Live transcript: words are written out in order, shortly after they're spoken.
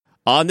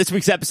On this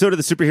week's episode of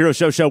the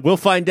Superhero Show, we'll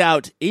find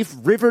out if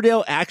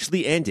Riverdale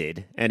actually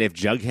ended and if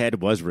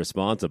Jughead was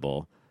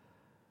responsible,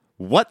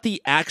 what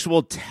the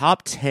actual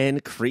top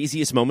 10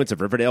 craziest moments of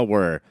Riverdale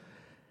were,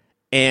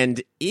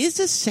 and is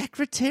a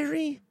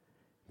secretary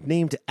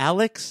named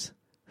Alex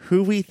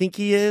who we think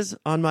he is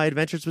on My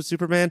Adventures with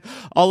Superman?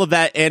 All of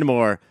that and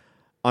more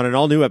on an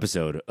all-new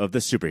episode of the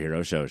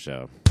Superhero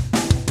Show.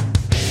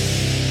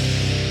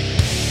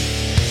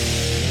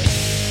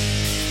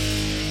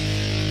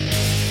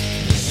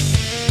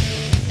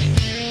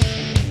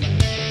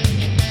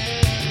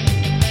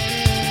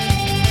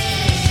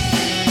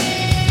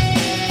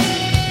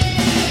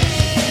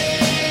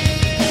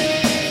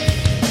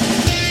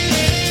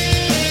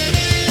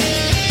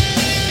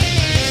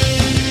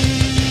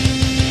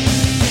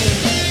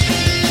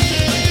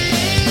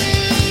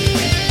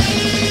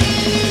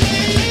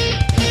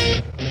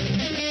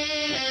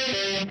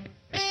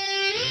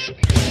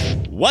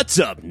 What's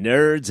up,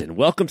 nerds, and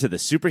welcome to the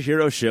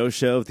Superhero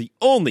Show, the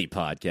only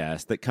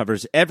podcast that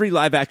covers every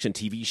live-action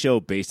TV show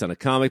based on a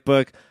comic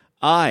book.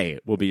 I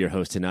will be your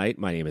host tonight.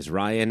 My name is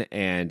Ryan,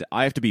 and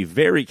I have to be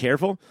very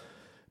careful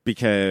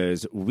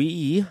because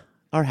we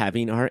are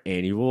having our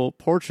annual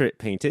portrait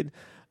painted.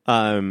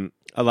 A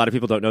lot of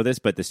people don't know this,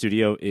 but the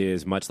studio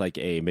is much like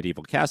a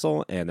medieval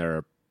castle, and there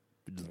are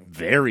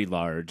very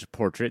large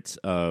portraits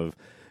of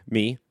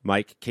me,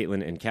 Mike,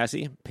 Caitlin, and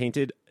Cassie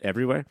painted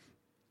everywhere.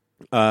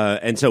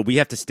 And so we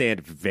have to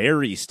stand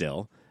very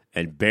still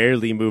and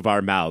barely move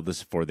our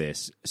mouths for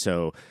this.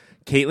 So,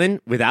 Caitlin,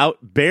 without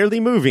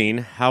barely moving,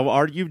 how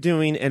are you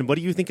doing, and what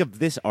do you think of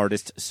this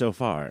artist so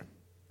far?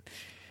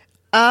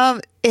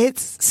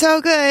 It's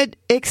so good,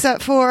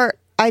 except for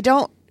I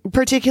don't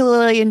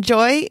particularly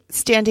enjoy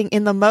standing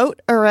in the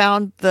moat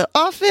around the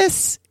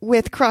office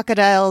with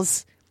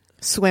crocodiles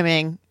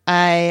swimming.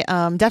 I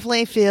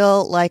definitely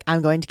feel like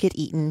I'm going to get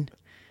eaten.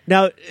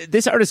 Now,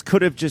 this artist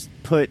could have just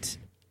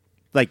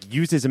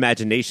used his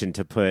imagination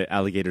to put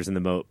alligators in the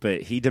moat, but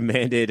he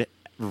demanded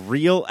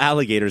real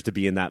alligators to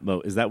be in that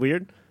moat. Is that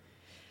weird?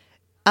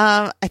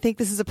 I think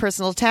this is a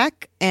personal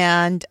attack,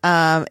 and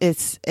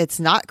it's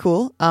not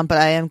cool, but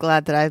I am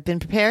glad that I've been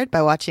prepared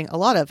by watching a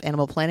lot of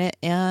Animal Planet,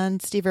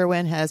 and Steve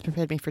Irwin has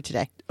prepared me for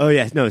today. Oh,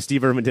 yeah. No,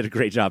 Steve Irwin did a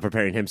great job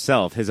preparing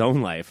himself, his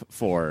own life,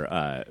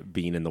 for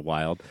being in the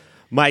wild.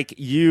 Mike,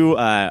 you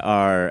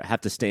have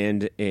to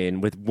stand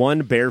in with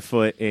one bare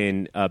foot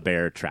in a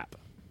bear trap.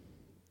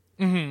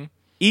 Mm-hmm.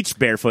 Each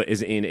barefoot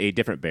is in a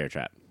different bear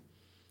trap.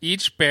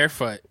 Each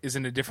barefoot is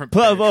in a different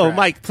bear trap.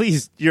 Mike,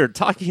 please, you're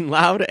talking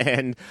loud,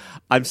 and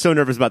I'm so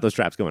nervous about those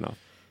traps going off.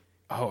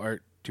 Oh,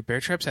 do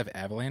bear traps have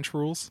avalanche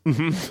rules?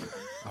 Mm-hmm.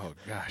 Oh,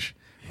 gosh.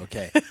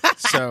 Okay.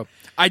 So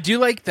I do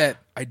like that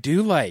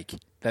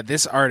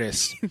this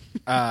artist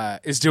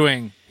is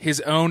doing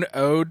his own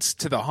odes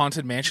to the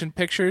Haunted Mansion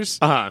pictures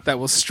that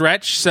will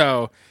stretch.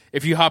 So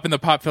if you hop in the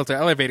pop filter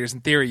elevators,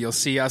 in theory, you'll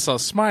see us all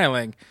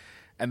smiling,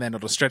 and then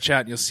it'll stretch out,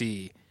 and you'll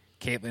see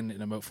Caitlin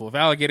in a moat full of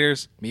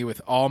alligators, me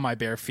with all my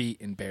bare feet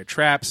in bear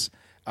traps.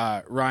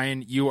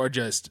 Ryan, you are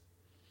just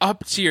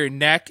up to your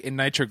neck in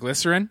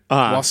nitroglycerin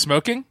while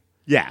smoking.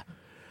 Yeah.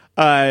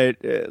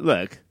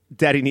 Look,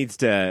 Daddy needs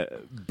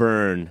to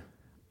burn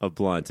a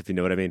blunt, if you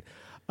know what I mean.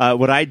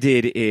 What I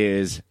did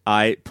is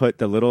I put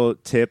the little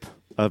tip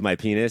of my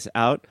penis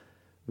out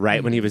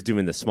right when he was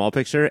doing the small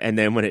picture, and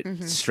then when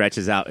it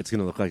stretches out, it's going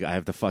to look like I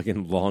have the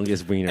fucking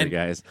longest wiener,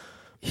 guys.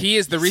 He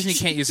is the reason he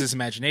can't use his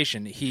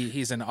imagination.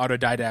 He's an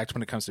autodidact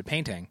when it comes to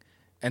painting,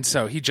 and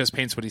so he just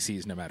paints what he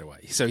sees no matter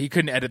what. So he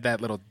couldn't edit that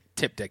little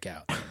tip dick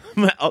out.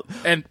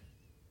 And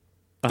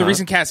the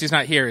reason Cassie's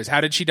not here is,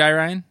 how did she die,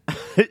 Ryan?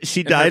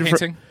 She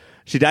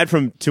died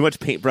from too much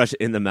paintbrush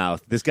in the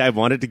mouth. This guy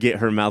wanted to get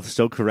her mouth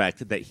so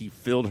correct that he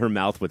filled her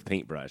mouth with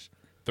paintbrush.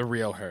 The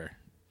real her.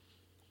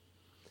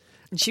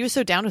 And she was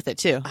so down with it,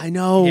 too. I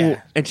know.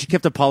 Yeah. And she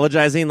kept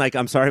apologizing, like,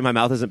 I'm sorry my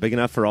mouth isn't big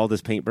enough for all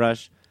this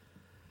paintbrush.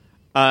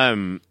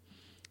 Do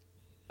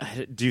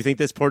you think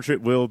this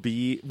portrait will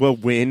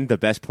win the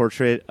best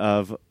portrait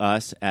of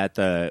us at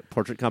the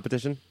portrait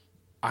competition?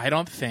 I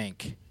don't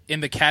think,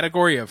 in the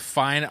category of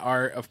fine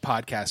art of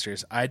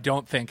podcasters, I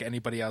don't think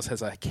anybody else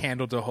has a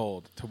candle to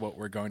hold to what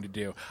we're going to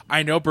do.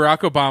 I know Barack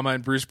Obama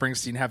and Bruce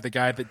Springsteen have the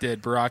guy that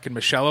did Barack and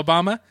Michelle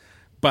Obama,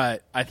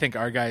 but I think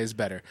our guy is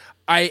better.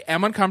 I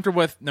am uncomfortable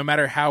with, no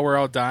matter how we're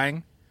all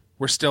dying,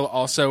 we're still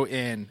also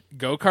in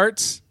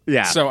go-karts.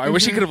 Yeah. So I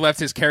wish he could have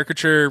left his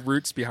caricature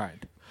roots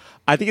behind.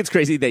 I think it's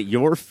crazy that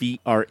your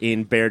feet are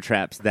in bear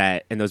traps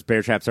and those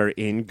bear traps are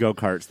in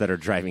go-karts that are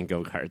driving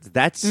go-karts.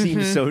 That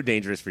seems so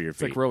dangerous for your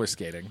feet. It's like roller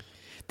skating.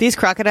 These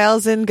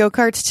crocodiles in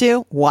go-karts,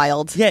 too?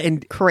 Wild. Yeah,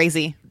 and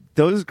crazy.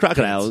 Those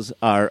crocodiles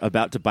are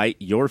about to bite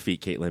your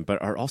feet, Caitlin, but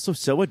are also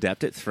so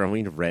adept at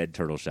throwing red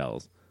turtle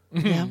shells.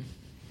 Yeah.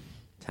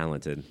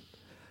 Talented.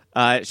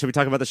 Should we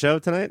talk about the show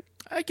tonight?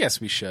 I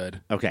guess we should.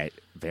 Okay,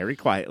 very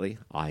quietly,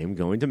 I am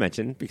going to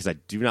mention, because I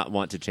do not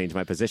want to change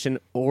my position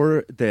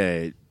or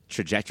the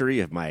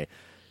trajectory of my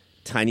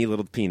tiny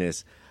little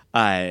penis,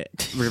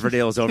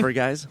 Riverdale is over,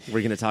 guys.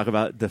 We're going to talk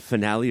about the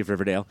finale of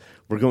Riverdale.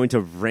 We're going to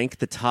rank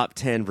the top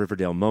 10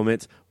 Riverdale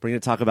moments. We're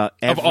going to talk about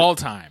of all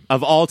time.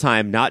 Of all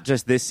time, not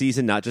just this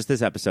season, not just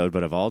this episode,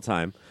 but of all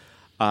time.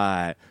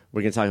 We're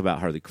going to talk about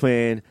Harley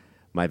Quinn,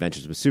 My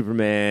Adventures with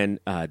Superman.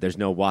 There's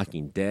no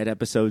Walking Dead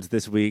episodes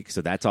this week,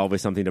 so that's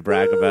always something to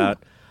brag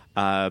about.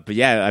 But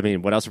yeah, I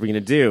mean, what else are we going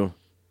to do?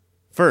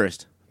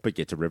 First, but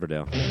get to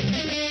Riverdale.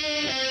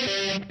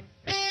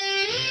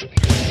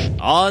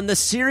 On the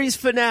series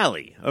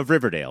finale of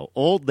Riverdale,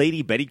 old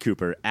lady Betty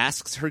Cooper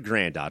asks her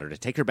granddaughter to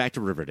take her back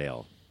to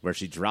Riverdale, where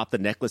she dropped the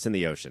necklace in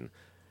the ocean.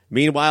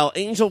 Meanwhile,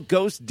 angel,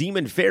 ghost,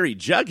 demon, fairy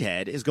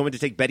Jughead is going to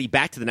take Betty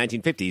back to the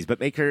 1950s, but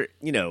make her,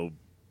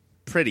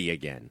 pretty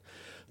again.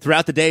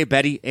 Throughout the day,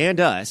 Betty and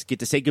us get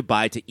to say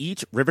goodbye to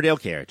each Riverdale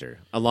character,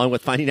 along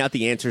with finding out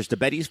the answers to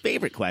Betty's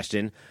favorite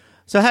question,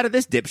 so how did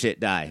this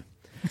dipshit die?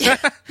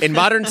 In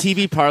modern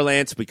TV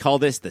parlance, we call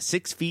this the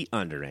 6 feet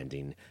under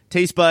ending.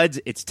 Taste buds,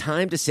 it's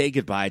time to say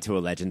goodbye to a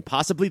legend,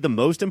 possibly the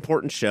most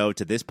important show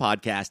to this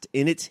podcast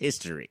in its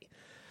history.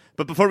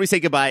 But before we say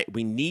goodbye,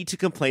 we need to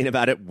complain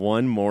about it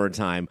one more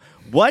time.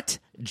 What,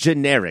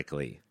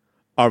 generically,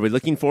 are we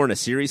looking for in a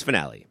series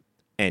finale?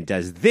 And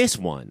does this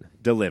one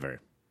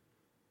deliver?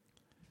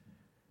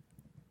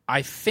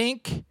 I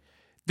think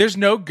there's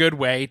no good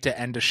way to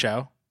end a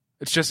show.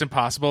 It's just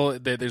impossible.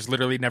 There's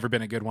literally never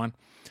been a good one.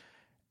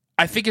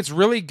 I think it's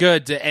really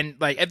good to end,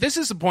 this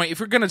is the point, if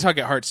you're going to tug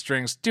at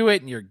heartstrings, do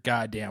it in your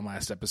goddamn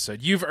last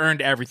episode. You've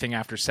earned everything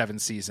after 7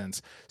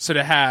 seasons. So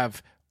to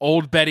have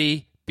old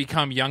Betty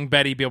become young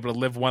Betty, be able to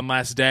live one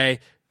last day,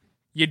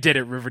 you did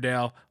it,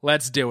 Riverdale.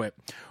 Let's do it.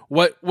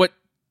 What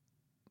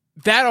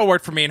that all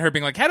worked for me, and her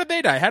being like, how did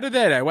they die? How did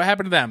they die? What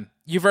happened to them?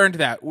 You've earned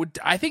that. What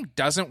I think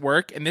doesn't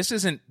work, and this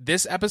isn't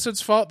this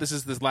episode's fault, this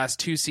is the last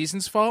 2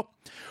 seasons' fault.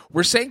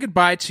 We're saying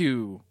goodbye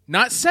to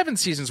not 7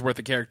 seasons worth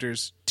of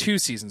characters, 2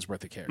 seasons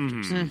worth of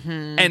characters.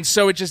 Mm-hmm. And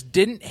so it just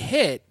didn't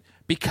hit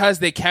because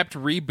they kept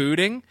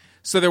rebooting.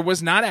 So there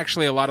was not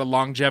actually a lot of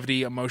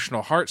longevity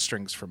emotional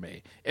heartstrings for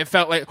me. It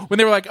felt like when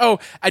they were like, oh,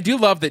 I do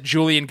love that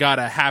Julian got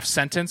a half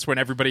sentence when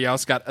everybody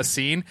else got a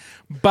scene,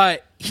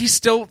 but he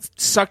still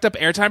sucked up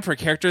airtime for a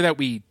character that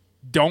we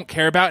don't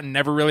care about and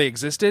never really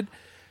existed.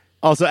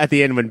 Also, at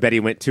the end, when Betty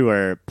went to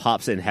her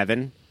pops in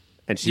heaven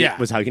and she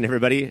was hugging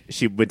everybody,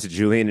 she went to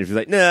Julian and she was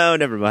like, no,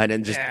 never mind,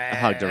 and just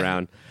hugged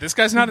around. This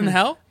guy's not in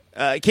hell?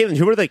 Caitlin,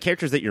 who are the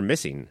characters that you're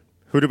missing?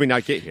 Who did we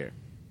not get here?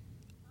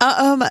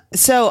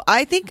 So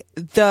I think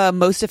the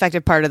most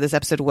effective part of this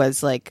episode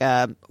was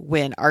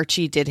when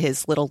Archie did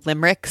his little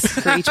limericks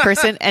for each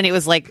person, and it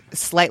was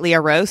slightly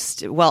a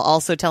roast while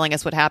also telling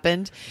us what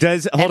happened.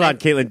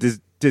 Caitlin,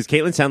 does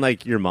Caitlin sound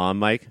like your mom,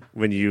 Mike,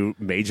 when you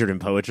majored in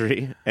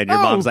poetry and your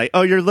mom's like,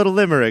 oh, your little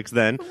limericks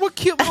then? What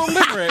cute little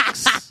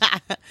limericks?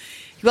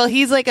 Well,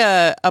 he's like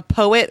a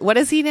poet. What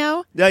is he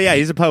now? Yeah,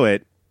 he's a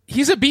poet.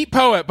 He's a beat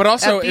poet, but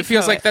also it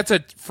feels like that's a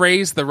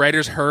phrase the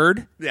writers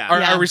heard.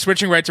 Yeah. Are we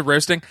switching right to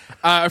roasting?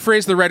 A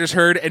phrase the writers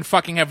heard and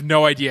fucking have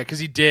no idea because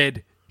he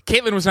did.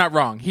 Caitlin was not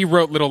wrong. He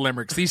wrote little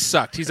limericks. These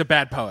sucked. He's a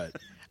bad poet.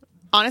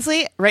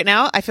 Honestly, right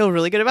now, I feel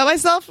really good about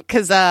myself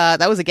because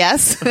that was a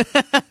guess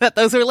that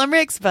those were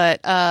limericks.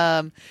 But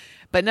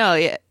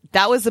no,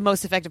 that was the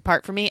most effective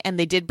part for me. And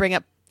they did bring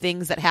up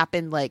things that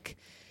happened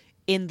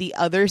in the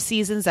other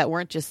seasons that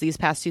weren't just these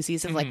past 2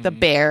 seasons, like the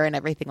bear and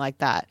everything like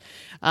that.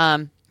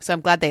 So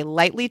I'm glad they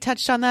lightly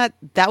touched on that.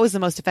 That was the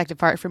most effective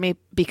part for me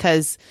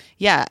because,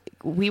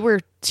 we were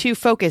too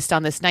focused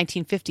on this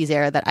 1950s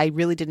era that I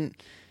really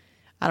didn't,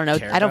 I don't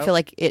know, I don't feel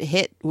like it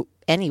hit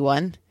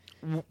anyone.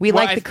 We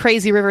liked the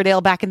crazy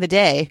Riverdale back in the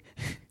day.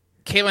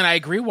 Caitlin, I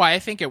agree. Why I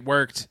think it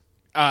worked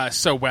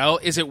so well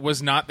is it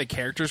was not the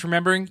characters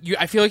remembering.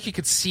 I feel like you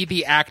could see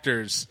the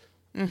actors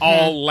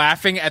all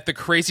laughing at the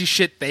crazy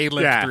shit they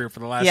lived through for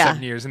the last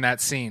 7 years in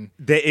that scene.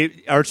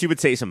 Archie would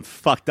say some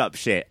fucked up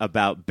shit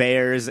about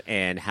bears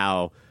and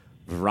how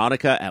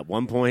Veronica at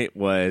one point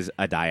was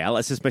a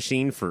dialysis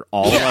machine for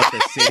all of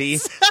the city.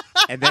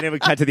 And then it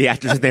would cut to the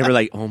actors and they were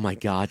like, oh my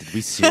God, did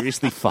we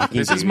seriously fucking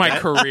This is my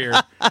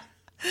career.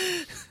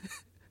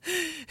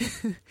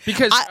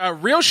 Because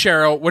real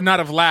Cheryl would not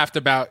have laughed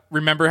about,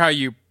 remember how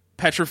you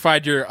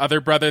petrified your other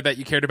brother that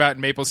you cared about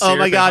in maple syrup? Oh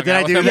my God, did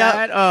I do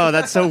that? Oh,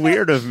 that's so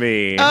weird of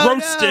me.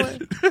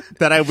 Roasted. No.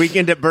 That I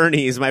weekend at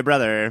Bernie's, my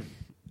brother.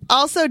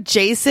 Also,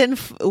 Jason,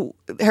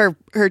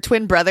 her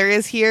twin brother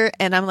is here,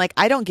 and I'm like,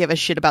 I don't give a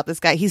shit about this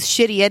guy. He's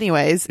shitty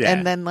anyways. Yeah.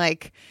 And then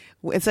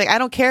it's like I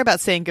don't care about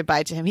saying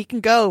goodbye to him. He can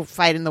go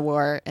fight in the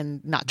war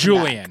and not come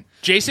Julian. back.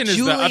 Jason is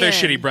the other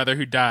shitty brother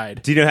who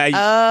died. Do you know how?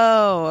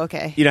 Oh,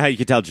 okay. You know how you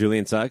can tell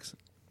Julian sucks?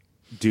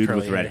 Dude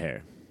Curly with red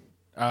hair.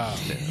 Oh.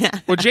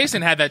 Well,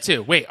 Jason had that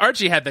too. Wait,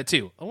 Archie had that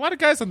too. A lot of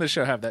guys on this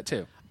show have that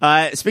too.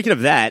 Speaking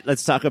of that,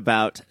 let's talk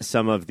about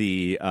some of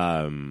the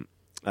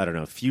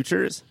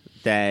futures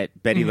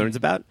that Betty learns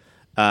about.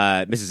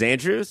 Mrs.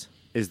 Andrews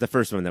is the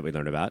first one that we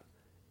learned about,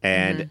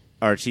 and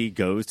Archie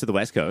goes to the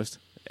West Coast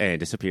and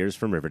disappears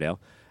from Riverdale.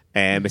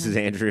 And Mrs.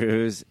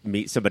 Andrews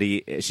meets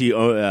somebody. She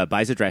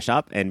buys a dress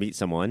shop and meets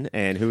someone.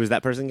 And who is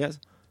that person, guys?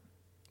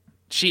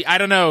 I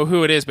don't know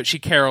who it is, but she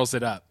carols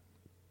it up.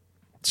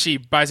 She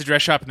buys a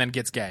dress shop and then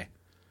gets gay.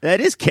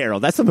 That is Carol.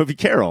 That's the movie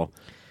Carol.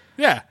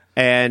 Yeah.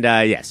 And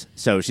yes,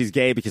 so she's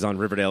gay because on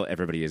Riverdale,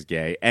 everybody is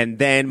gay. And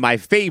then my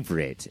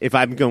favorite, if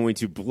I'm going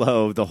to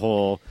blow the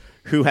whole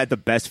who had the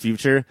best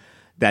future,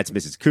 that's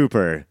Mrs.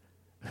 Cooper,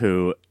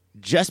 who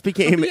just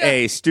became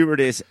a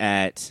stewardess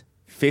at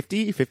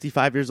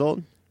 55 years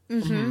old.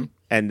 Mm-hmm.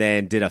 And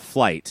then did a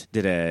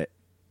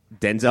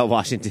Denzel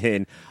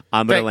Washington,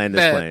 I'm going to land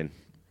this plane.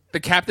 The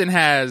captain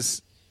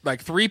has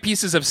like 3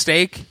 pieces of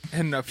steak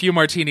and a few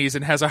martinis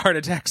and has a heart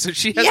attack, so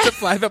she has to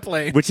fly the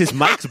plane. Which is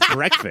Mike's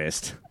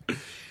breakfast.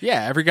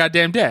 Yeah, every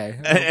goddamn day.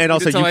 And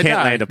also, you can't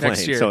land a plane,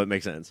 so it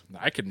makes sense.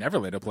 I could never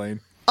land a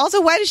plane.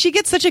 Also, why does she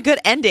get such a good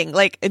ending?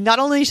 Like, not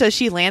only does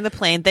she land the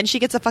plane, then she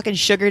gets a fucking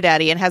sugar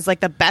daddy and has like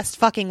the best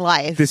fucking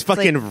life. This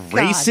fucking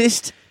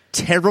racist,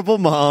 terrible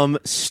mom,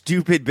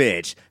 stupid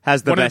bitch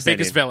has the best ending. One of the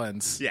biggest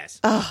villains. Yes.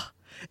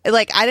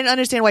 Like, I didn't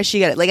understand why she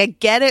got it. Like, I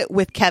get it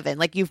with Kevin.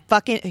 Like, you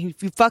fucked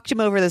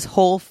him over this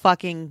whole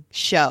fucking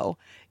show.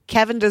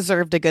 Kevin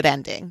deserved a good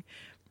ending.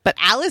 But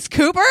Alice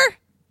Cooper?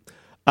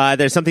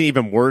 There's something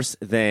even worse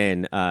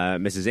than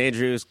Mrs.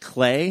 Andrews.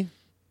 Clay,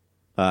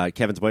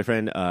 Kevin's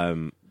boyfriend,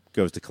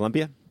 goes to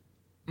Columbia.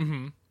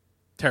 Mm-hmm.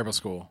 Terrible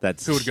school.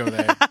 Who would go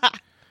there?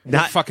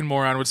 What fucking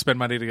moron would spend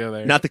money to go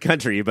there? Not the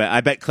country, but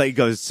I bet Clay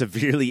goes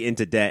severely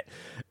into debt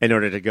in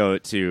order to go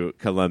to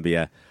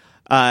Columbia.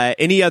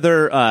 Any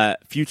other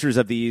futures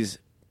of these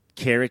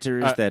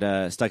characters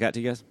that stuck out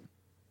to you guys?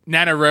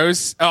 Nana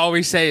Rose, all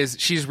we say is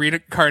she's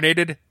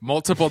reincarnated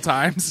multiple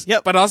times.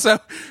 Yep. But also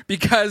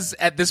because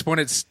at this point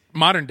it's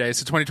modern day,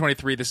 so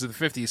 2023, this is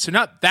the 50s, so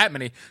not that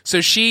many. So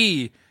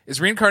she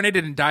is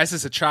reincarnated and dies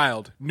as a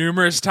child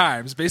numerous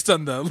times based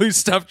on the loose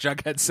stuff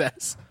Jughead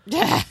says.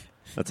 Yeah.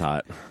 That's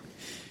hot.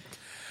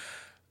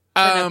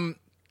 I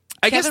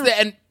guess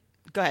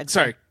Go ahead.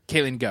 Sorry,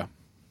 Caitlin, go.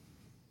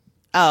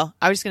 Oh,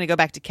 I was just going to go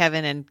back to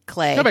Kevin and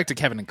Clay. Go back to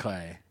Kevin and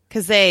Clay.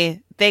 Because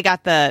they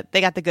got the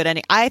good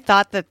ending. I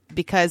thought that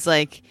because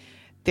like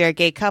they're a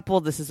gay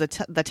couple, this is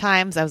the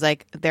times. I was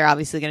like, they're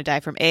obviously going to die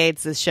from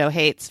AIDS. This show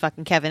hates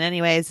fucking Kevin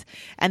anyways.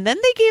 And then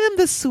they gave him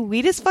the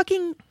sweetest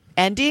fucking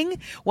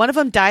ending. One of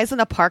them dies on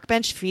a park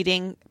bench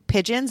feeding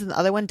pigeons, and the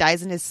other one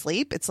dies in his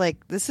sleep. It's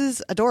like, this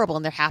is adorable,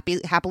 and they're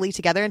happily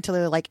together until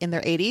they're like in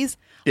their 80s.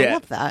 I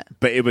love that.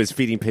 But it was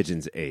feeding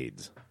pigeons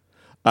AIDS.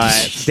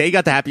 They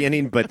got the happy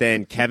ending, but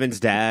then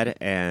Kevin's dad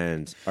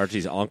and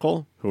Archie's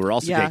uncle, who were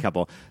also a gay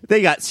couple,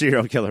 they got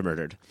serial killer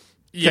murdered.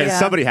 Yeah,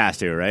 somebody has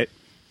to, right?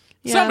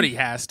 Yeah. Somebody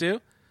has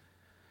to.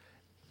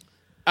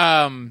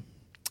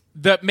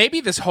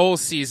 Maybe this whole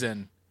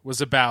season was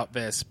about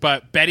this,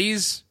 but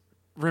Betty's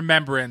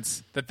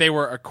remembrance that they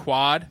were a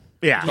quad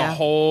the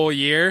whole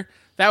year,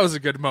 that was a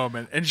good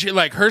moment. And she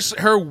like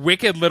her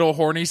wicked little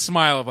horny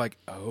smile of like,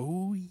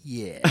 oh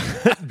yeah.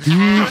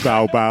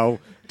 Bow bow.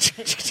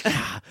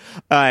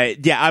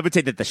 I would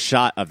say that the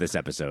shot of this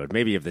episode,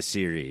 maybe of the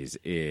series,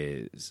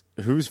 is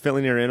who's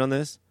filling her in on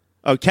this?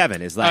 Oh,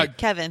 Kevin is like,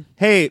 Kevin.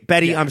 Hey,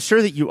 Betty, I'm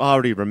sure that you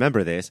already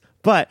remember this,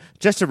 but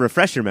just to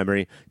refresh your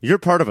memory, you're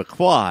part of a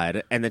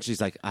quad. And then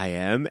she's like, I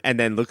am. And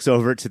then looks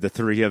over to the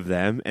 3 of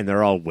them, and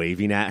they're all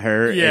waving at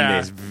her in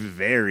this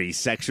very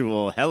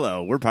sexual,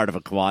 hello, we're part of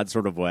a quad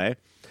sort of way.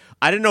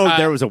 I didn't know if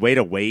there was a way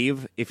to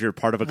wave if you're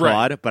part of a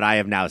quad, but I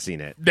have now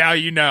seen it. Now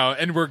you know,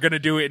 and we're going to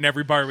do it in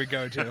every bar we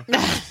go to.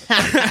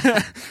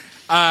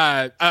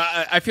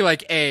 I feel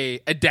like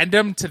a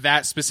addendum to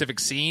that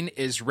specific scene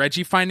is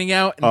Reggie finding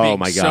out and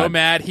being so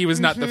mad he was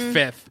not the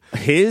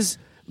 5th.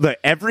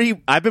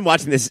 I've been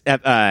watching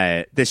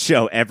this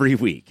show every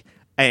week,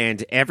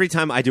 and every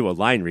time I do a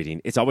line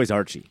reading, it's always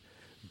Archie.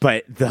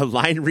 But the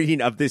line reading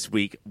of this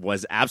week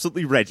was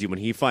absolutely Reggie when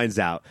he finds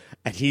out,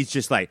 and he's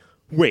just like,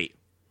 wait.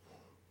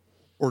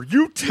 Are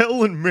you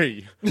telling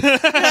me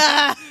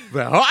that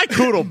I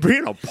could have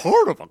been a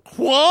part of a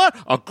quad,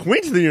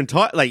 acquainted the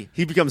entire... Like,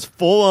 he becomes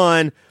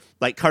full-on,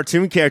 like,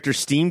 cartoon character,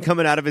 steam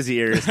coming out of his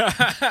ears,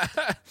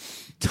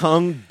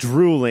 tongue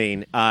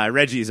drooling.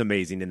 Reggie is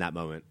amazing in that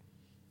moment.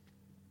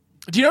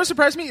 Do you know what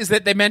surprised me? Is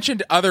that they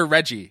mentioned other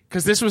Reggie,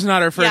 because this was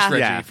not our first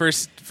Reggie,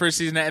 first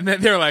season, and then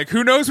they're like,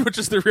 who knows which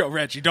is the real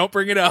Reggie? Don't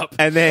bring it up.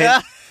 And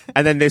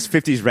then this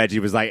 50s Reggie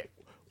was like,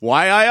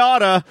 why I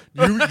oughta.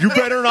 You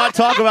better not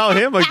talk about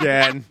him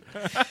again.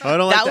 I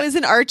don't like that. That was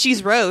an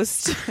Archie's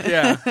roast.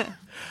 Yeah.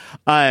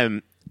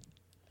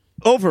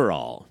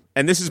 Overall,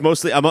 and this is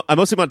mostly, I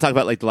mostly want to talk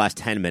about like the last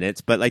 10 minutes,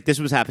 but like this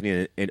was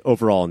happening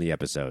overall in the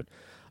episode.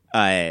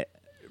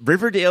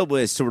 Riverdale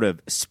was sort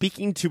of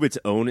speaking to its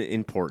own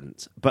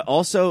importance, but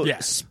also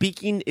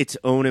speaking its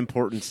own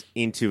importance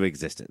into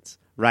existence,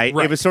 right?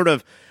 It was sort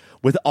of,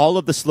 with all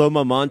of the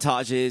slow-mo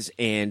montages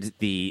and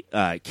the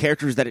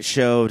characters that it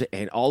showed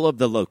and all of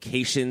the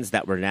locations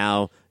that were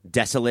now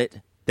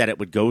desolate that it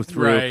would go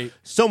through,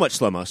 so much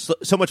slow-mo,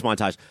 so much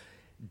montage.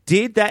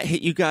 Did that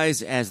hit you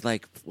guys as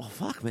like, well,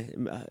 fuck,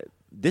 man,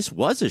 this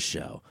was a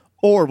show?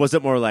 Or was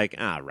it more like,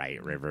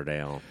 right,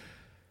 Riverdale?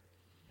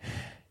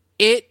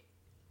 It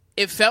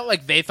felt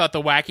like they thought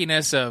the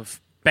wackiness of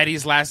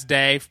Betty's Last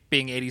Day,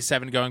 being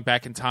 87, going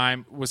back in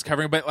time, was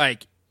covering. But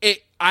like,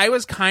 I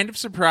was kind of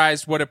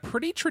surprised what a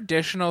pretty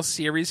traditional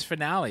series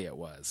finale it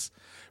was.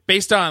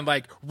 Based on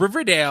like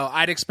Riverdale,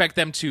 I'd expect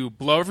them to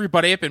blow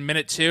everybody up in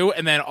minute 2,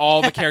 and then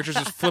all the characters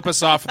just flip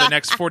us off for the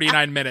next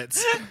 49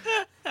 minutes.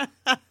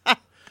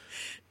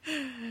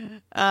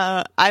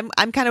 I'm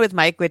kind of with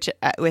Mike, with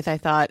I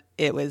thought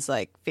it was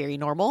like very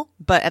normal,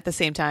 but at the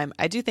same time,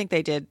 I do think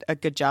they did a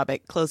good job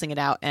at closing it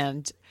out.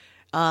 And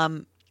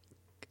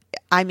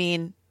I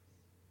mean,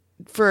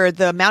 for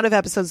the amount of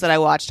episodes that I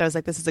watched, I was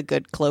like, this is a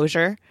good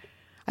closure.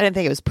 I didn't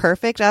think it was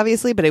perfect,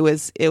 obviously, but it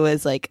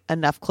was like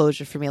enough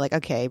closure for me. Like,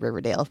 okay,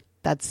 Riverdale,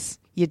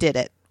 you did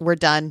it. We're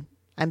done.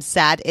 I'm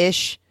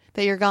sad-ish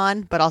that you're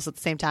gone, but also at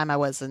the same time, I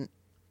wasn't,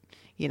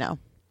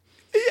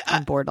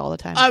 I'm bored all the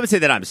time. I would say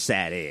that I'm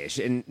sad-ish,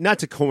 and not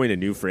to coin a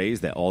new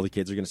phrase that all the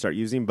kids are going to start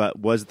using, but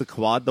was the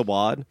quad the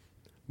wad?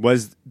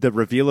 Was the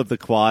reveal of the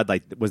quad,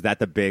 like, was that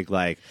the big,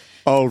 like,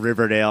 oh,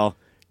 Riverdale,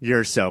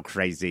 you're so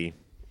crazy?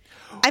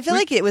 I feel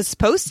like it was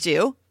supposed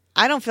to.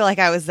 I don't feel like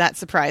I was that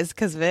surprised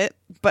because of it,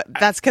 but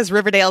that's because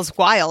Riverdale's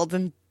wild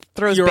and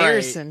throws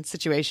bears in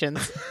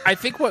situations. I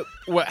think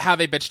how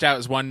they bitched out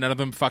is, one, none of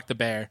them fucked the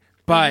bear,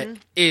 but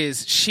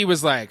she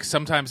was like,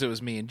 sometimes it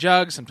was me and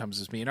Jug, sometimes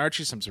it was me and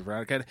Archie, sometimes it was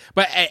Veronica,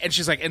 and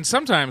she's like, and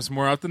sometimes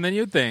more often than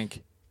you'd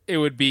think, it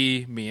would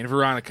be me and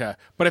Veronica.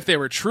 But if they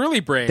were truly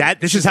brave...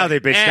 This is how they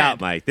bitched out,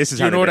 Mike. This is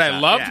how they bitched out. You know what I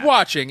loved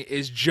watching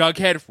is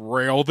Jughead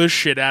rail the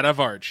shit out of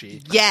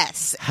Archie.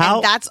 Yes.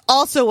 And that's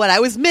also what I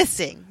was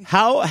missing.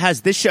 How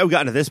has this show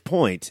gotten to this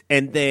point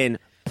and then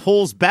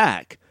pulls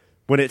back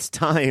when it's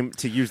time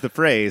to use the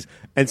phrase,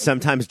 and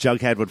sometimes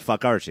Jughead would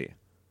fuck Archie?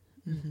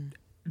 Mm-hmm.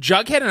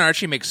 Jughead and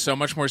Archie make so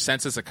much more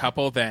sense as a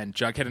couple than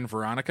Jughead and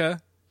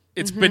Veronica.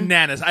 It's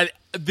bananas.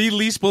 The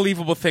least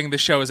believable thing the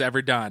show has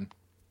ever done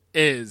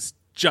is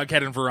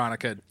Jughead and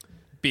Veronica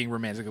being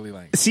romantically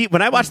linked. See,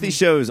 when I watch these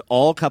shows,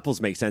 all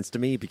couples make sense to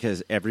me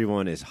because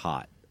everyone is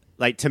hot.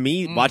 Like, to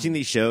me, watching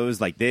these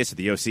shows like this, or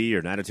the OC,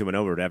 or 90210,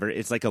 or whatever,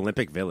 it's like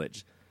Olympic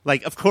Village.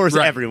 Like, of course,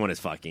 everyone is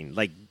fucking.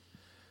 Like,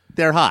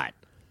 they're hot.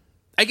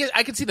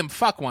 I could see them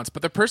fuck once,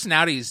 but their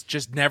personalities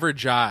just never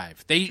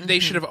jive. They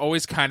should have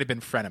always kind of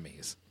been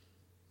frenemies.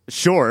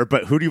 Sure,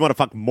 but who do you want to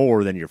fuck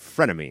more than your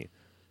frenemy?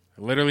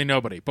 Literally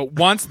nobody. But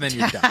once, then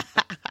you're done.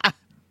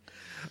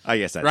 I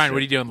guess that's Ryan, true. what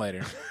are you doing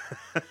later?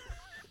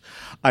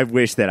 I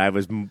wish that I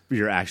was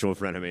your actual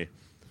frenemy.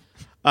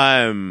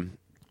 Yeah,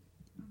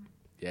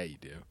 you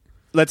do.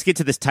 Let's get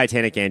to this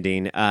Titanic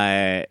ending.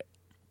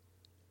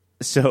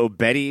 So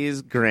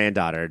Betty's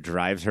granddaughter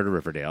drives her to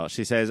Riverdale.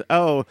 She says,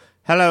 oh,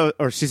 hello,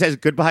 or she says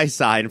goodbye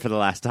sign for the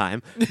last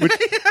time,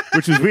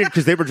 which was weird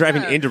because they were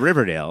driving into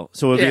Riverdale.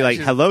 So it would be like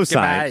hello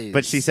sign,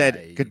 but she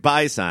said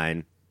goodbye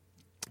sign.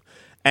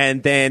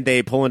 And then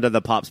they pull into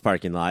the Pops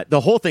parking lot.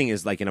 The whole thing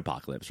is like an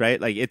apocalypse, right?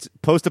 Like it's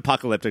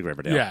post-apocalyptic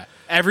Riverdale. Yeah,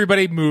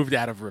 everybody moved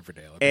out of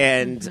Riverdale.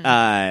 And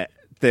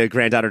the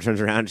granddaughter turns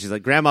around and she's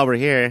like, Grandma, we're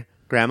here.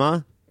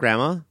 Grandma,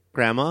 Grandma,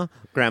 Grandma,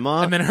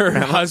 Grandma. And then her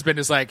Grandma. husband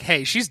is like,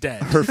 hey, she's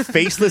dead. Her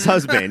faceless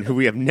husband, who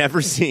we have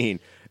never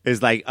seen,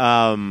 is like,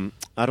 I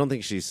don't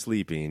think she's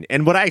sleeping.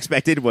 And what I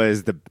expected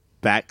was the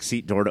back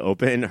seat door to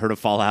open, her to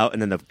fall out,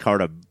 and then the car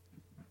to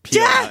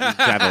peel out and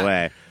drive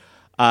away.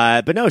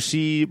 But no,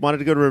 she wanted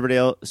to go to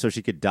Riverdale so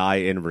she could die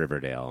in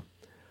Riverdale.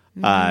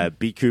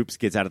 B. Coops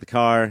gets out of the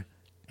car,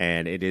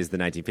 and it is the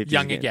 1950s.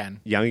 Young again.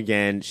 Young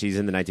again. She's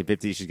in the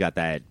 1950s. She's got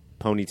that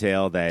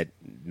ponytail that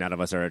none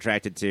of us are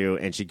attracted to,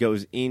 and she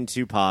goes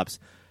into Pops,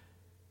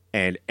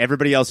 and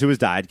everybody else who has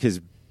died, because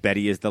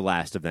Betty is the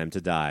last of them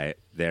to die,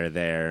 they're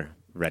there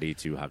ready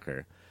to hug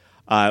her.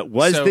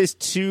 Was this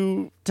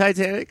too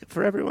Titanic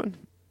for everyone?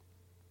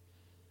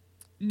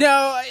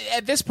 No,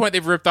 at this point,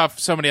 they've ripped off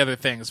so many other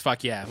things.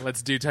 Fuck yeah,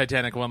 let's do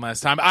Titanic one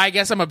last time. I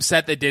guess I'm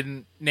upset they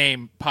didn't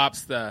name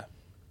Pops the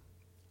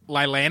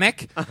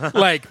Lilanic.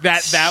 Like,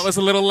 that was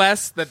a little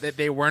less, that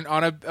they weren't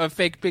on a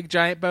fake big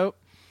giant boat.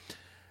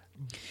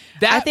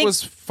 That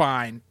was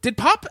fine. Did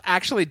Pop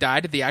actually die?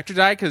 Did the actor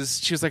die?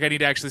 Because she was like, I need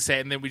to actually say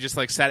it, and then we just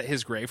like sat at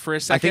his grave for a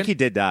second. I think he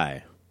did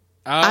die.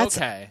 Oh,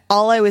 okay.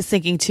 All I was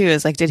thinking, too,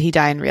 is like, did he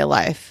die in real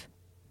life?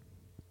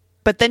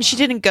 But then she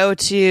didn't go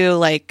to,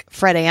 like,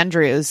 Fred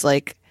Andrews,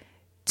 like,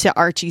 to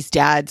Archie's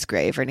dad's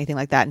grave or anything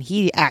like that, and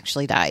he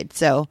actually died.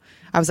 So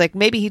I was like,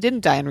 maybe he didn't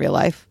die in real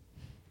life.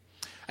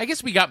 I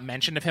guess we got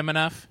mention of him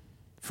enough.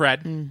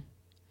 Fred.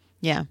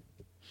 Yeah.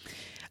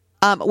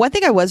 One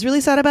thing I was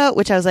really sad about,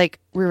 which I was like,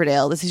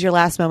 Riverdale, this is your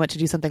last moment to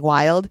do something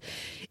wild,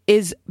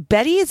 is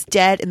Betty is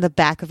dead in the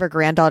back of her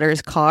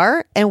granddaughter's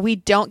car, and we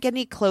don't get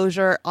any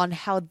closure on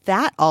how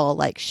that all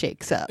like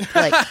shakes up.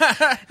 Like,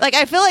 like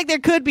I feel like there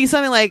could be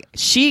something like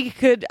she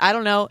could, I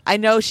don't know, I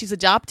know she's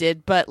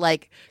adopted, but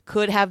like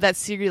could have that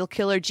serial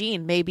killer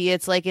gene. Maybe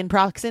it's like in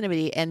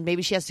proximity, and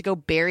maybe she has to go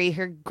bury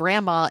her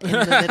grandma in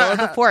the middle of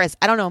the forest.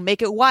 I don't know.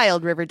 Make it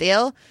wild,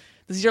 Riverdale.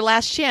 This is your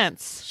last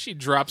chance. She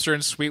drops her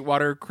in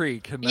Sweetwater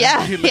Creek. And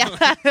then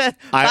yeah.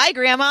 Bye,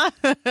 Grandma.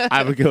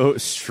 I would go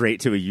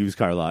straight to a used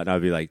car lot, and I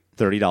would be like,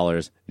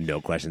 $30,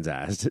 no questions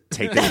asked.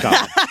 Take this car.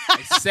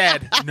 I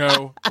said,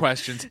 no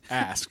questions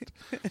asked.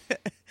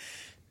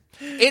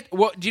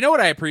 Do you know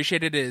what I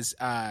appreciated is,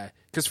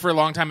 because for a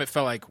long time it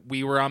felt like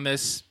we were on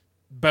this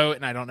boat,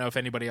 and I don't know if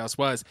anybody else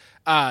was.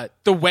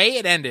 The way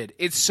it ended,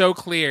 it's so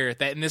clear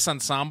that in this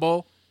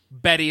ensemble,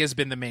 Betty has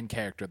been the main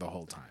character the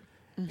whole time.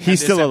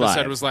 He's still alive. This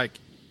episode was like,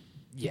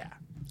 yeah.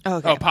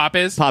 Okay. Oh, Pop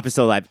is? Pop is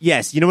still alive.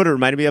 Yes. You know what it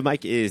reminded me of,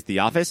 Mike, is The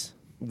Office,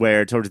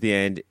 where towards the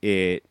end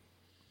it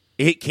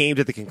came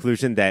to the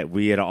conclusion that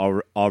we had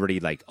already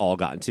like all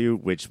gotten to,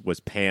 which was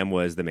Pam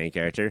was the main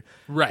character.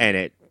 Right.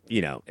 And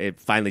it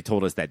finally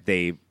told us that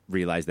they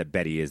realized that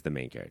Betty is the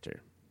main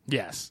character.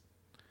 Yes.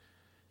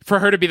 For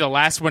her to be the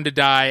last one to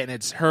die, and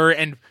it's her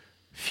and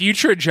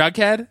future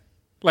Jughead,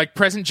 like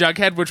present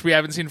Jughead, which we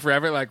haven't seen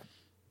forever. Like,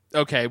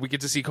 okay, we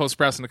get to see Cole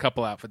Sprouse in a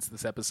couple outfits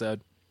this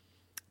episode.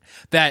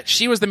 That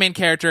she was the main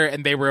character,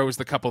 and they were always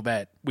the couple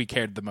that we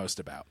cared the most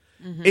about.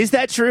 Mm-hmm. Is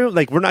that true?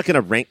 Like, we're not going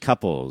to rank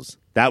couples.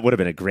 That would have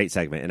been a great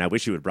segment, and I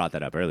wish you would have brought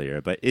that up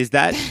earlier. But is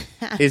that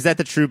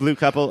the true blue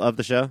couple of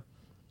the show?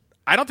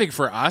 I don't think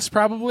for us,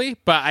 probably,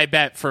 but I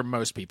bet for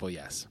most people,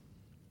 yes.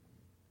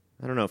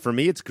 I don't know. For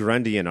me, it's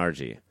Grundy and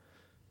Archie.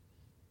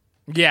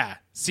 Yeah,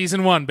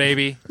 season 1,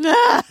 baby.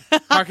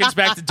 Harkens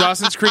back to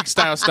Dawson's Creek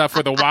style stuff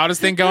where the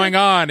wildest thing going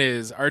on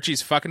is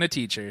Archie's fucking a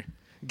teacher.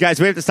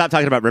 Guys, we have to stop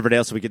talking about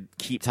Riverdale so we could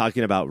keep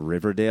talking about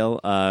Riverdale.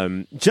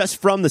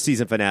 Just from the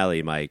season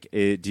finale, Mike,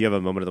 do you have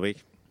a moment of the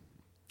week?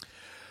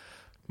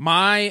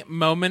 My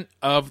moment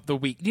of the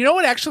week. You know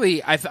what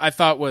actually I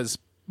thought was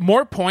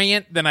more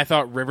poignant than I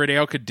thought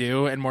Riverdale could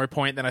do, and more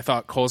poignant than I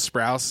thought Cole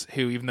Sprouse,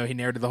 who even though he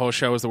narrated the whole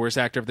show was the worst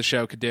actor of the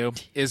show, could do,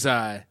 is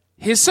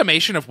his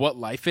summation of what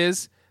life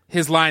is.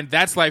 His line,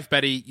 "That's life,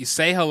 Betty. You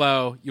say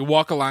hello, you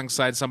walk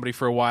alongside somebody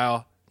for a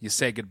while, you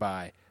say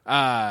goodbye."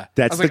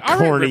 That's the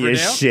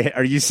corniest shit.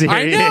 Are you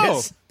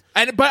serious?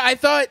 I know. But I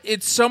thought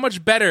it's so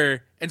much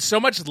better and so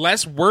much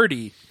less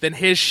wordy than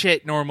his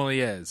shit normally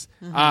is.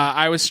 Mm-hmm.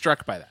 I was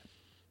struck by that.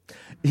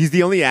 He's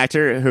the only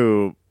actor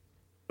who,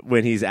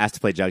 when he's asked to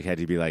play Jughead,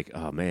 he'd be like,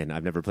 "Oh man,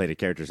 I've never played a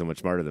character so much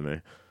smarter than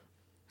me."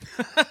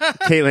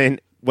 Caitlin,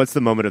 what's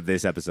the moment of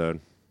this episode?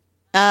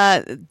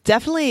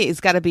 Definitely it's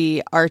got to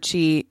be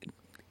Archie.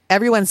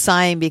 Everyone's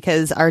sighing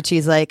because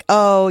Archie's like,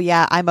 "Oh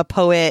yeah, I'm a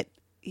poet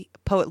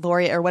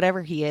laureate or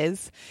whatever he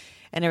is."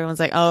 And everyone's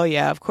like, "Oh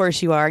yeah, of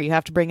course you are. You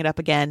have to bring it up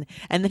again."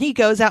 And then he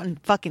goes out and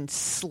fucking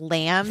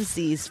slams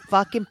these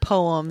fucking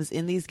poems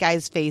in these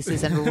guys'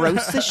 faces and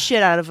roasts the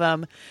shit out of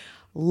them.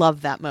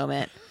 Love that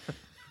moment.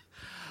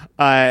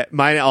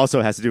 Mine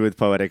also has to do with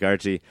Poetic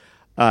Archie.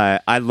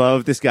 I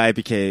love this guy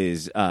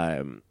because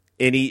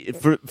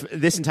for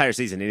this entire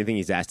season, anything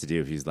he's asked to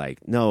do, he's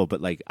like, "No, but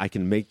like I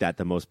can make that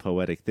the most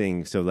poetic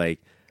thing." So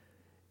like,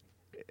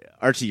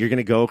 Archie, you're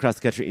gonna go across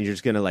the country and you're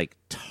just gonna like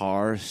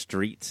tar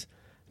streets.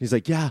 He's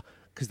like, "Yeah,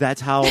 because that's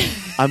how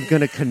I'm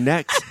gonna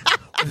connect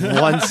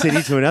one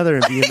city to another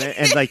and be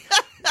and like."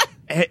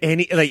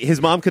 And his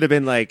mom could have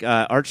been like,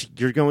 "Archie,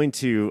 you're going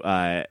to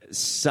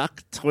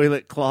suck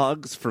toilet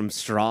clogs from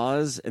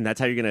straws, and that's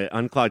how you're going to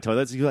unclog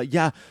toilets." You're like,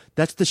 "Yeah,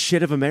 that's the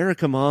shit of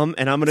America, Mom,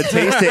 and I'm going to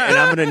taste it, and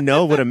I'm going to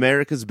know what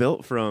America's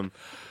built from."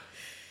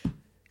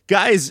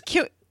 Guys,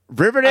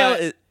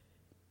 Riverdale.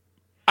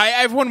 I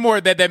have one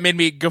more that made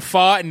me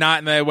guffaw, and not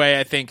in the way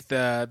I think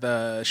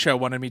the show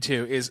wanted me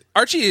to. Is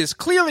Archie is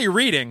clearly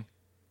reading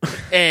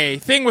a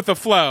thing with a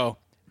flow.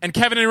 And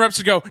Kevin interrupts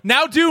to go,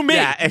 "Now do me.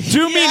 Yeah.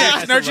 Do me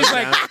next." And Archie's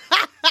like,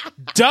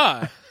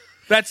 "Duh.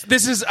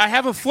 I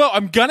have a flow.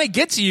 I'm going to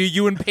get to you,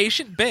 you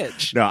impatient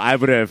bitch." No, I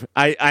would have.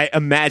 I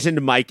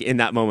imagined Mike in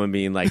that moment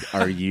being like,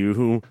 "Are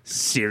you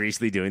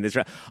seriously doing this?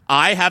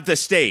 I have the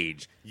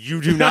stage. You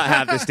do not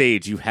have the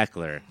stage, you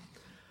heckler."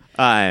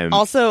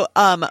 Also,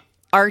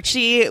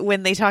 Archie,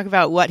 when they talk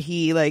about what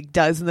he like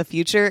does in the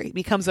future, he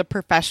becomes a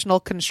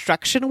professional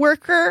construction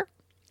worker.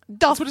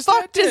 That's what his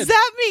fuck dad did. does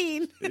that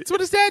mean? That's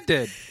what his dad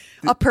did.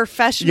 A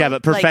professional. Yeah,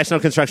 but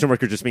professional construction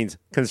worker just means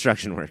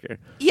construction worker.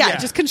 Yeah,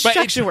 just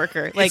construction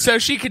worker. Like, so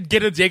she could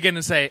get a dig in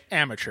and say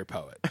amateur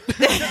poet.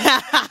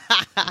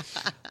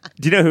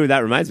 Do you know who that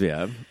reminds me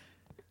of?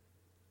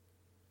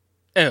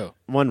 Ew.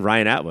 One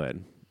Ryan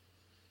Atwood.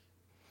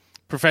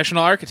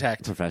 Professional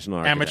architect.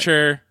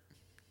 Amateur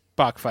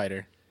Bach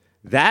fighter.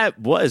 That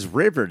was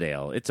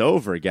Riverdale. It's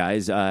over,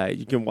 guys.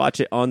 You can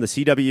watch it on the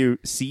CW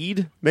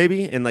Seed,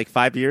 maybe, in like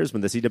 5 years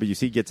when the CW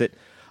Seed gets it.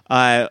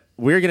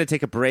 We're going to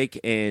take a break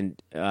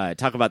and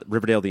talk about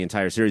Riverdale, the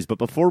entire series. But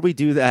before we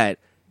do that,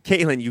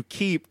 Caitlin, you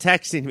keep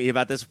texting me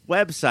about this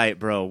website,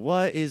 bro.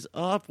 What is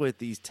up with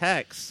these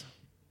texts?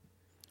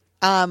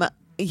 Yeah,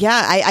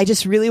 I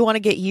just really want to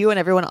get you and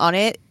everyone on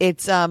it.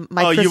 It's my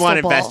crystal you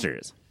want ball.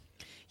 investors?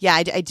 Yeah,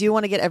 I do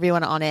want to get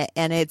everyone on it,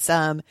 and it's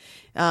a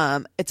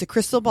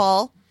crystal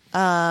ball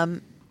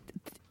on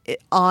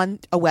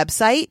a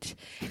website,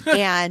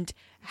 and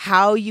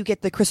how you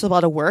get the crystal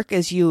ball to work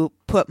is you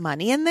put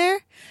money in there.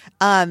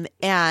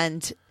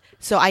 And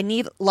so I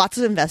need lots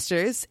of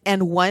investors.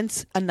 And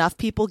once enough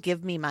people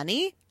give me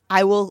money,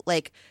 I will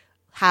like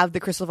have the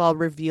crystal ball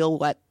reveal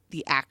what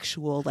the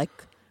actual like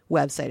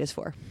website is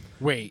for.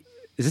 Wait,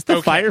 is this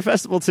the Fire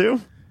Festival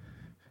too?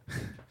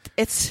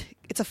 It's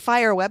It's a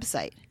fire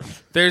website.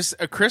 There's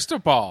a crystal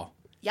ball.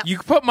 Yep. You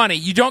put money.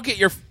 You don't get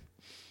your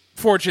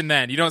fortune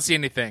then. You don't see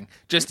anything.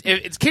 Just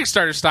it's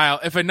Kickstarter style.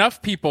 If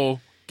enough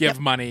people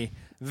give money,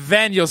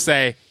 then you'll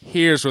say,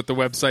 here's what the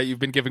website you've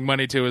been giving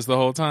money to is the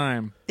whole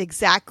time.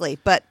 Exactly.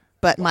 But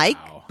Mike,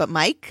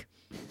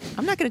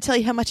 I'm not going to tell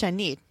you how much I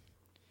need.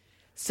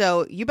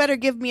 So you better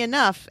give me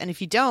enough. And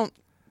if you don't,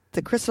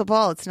 the crystal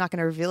ball, it's not going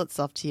to reveal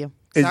itself to you.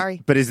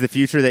 Sorry. But is the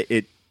future that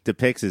it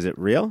depicts, is it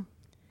real?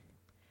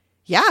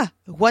 Yeah.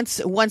 Once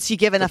you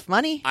give enough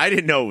money. I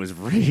didn't know it was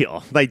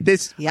real. Like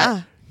this.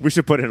 Yeah. We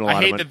should put in a lot of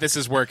money. I hate that this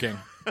is working.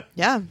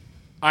 Yeah.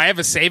 I have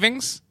a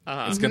savings.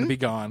 It's going to be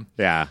gone.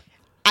 Yeah.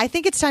 I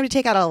think it's time to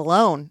take out a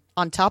loan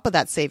on top of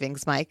that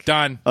savings, Mike.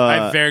 Done. I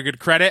have very good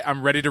credit.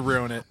 I'm ready to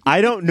ruin it. I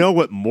don't know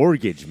what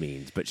mortgage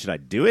means, but should I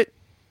do it?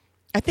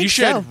 I think you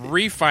should so.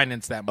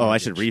 refinance that mortgage. Oh, I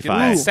should Get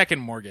refi. a second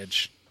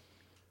mortgage.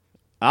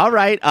 All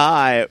right.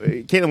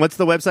 Caitlin, what's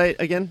the website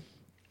again?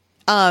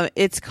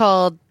 It's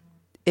called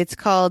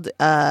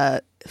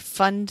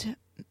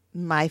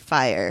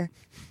fundmyfire.org.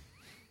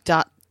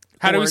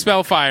 How do we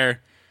spell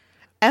fire?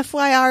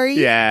 FYRE.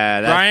 Yeah.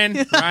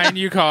 Ryan,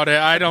 you called it.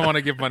 I don't want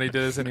to give money to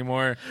this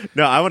anymore.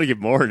 No, I want to give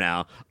more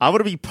now. I want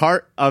to be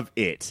part of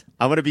it.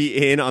 I want to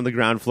be in on the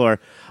ground floor.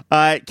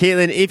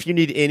 Caitlin, if you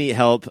need any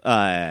help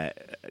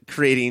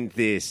creating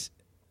this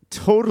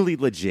totally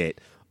legit,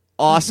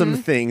 awesome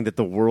thing that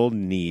the world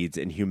needs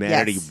and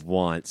humanity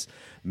wants,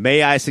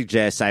 may I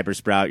suggest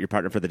Cybersprout, your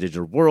partner for the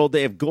digital world.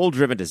 They have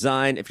goal-driven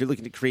design. If you're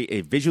looking to create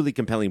a visually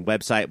compelling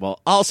website while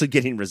also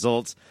getting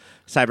results,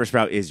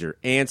 Cybersprout is your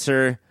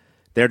answer.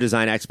 Their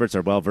design experts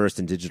are well-versed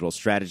in digital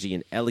strategy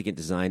and elegant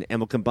design and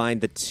will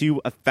combine the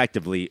two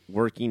effectively,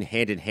 working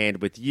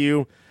hand-in-hand with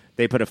you.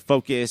 They put a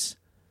focus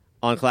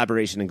on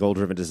collaboration and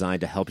goal-driven design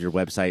to help your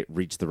website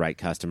reach the right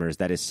customers.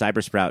 That is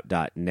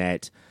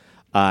cybersprout.net.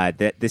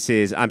 This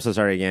is, I'm so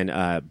sorry again,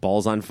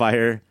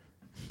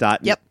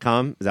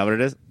 ballsonfire.com. Is that what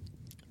it is?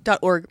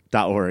 .org.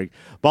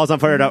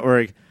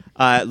 Ballsonfire.org.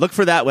 Look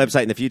for that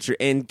website in the future.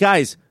 And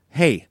guys,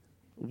 hey,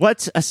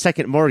 what's a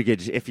second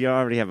mortgage if you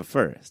already have a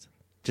first?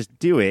 Just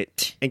do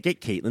it and get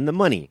Caitlin the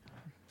money.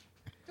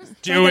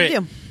 Do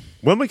it.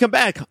 When we come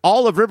back,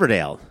 all of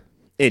Riverdale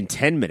in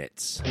 10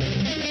 minutes.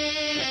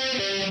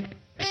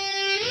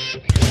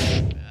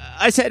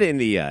 I said in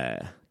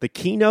the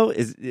keynote,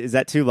 is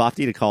that too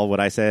lofty to call what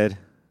I said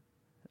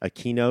a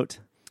keynote?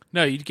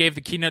 No, you gave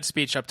the keynote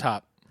speech up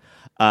top.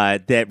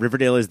 That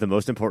Riverdale is the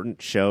most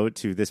important show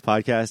to this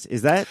podcast.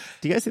 Do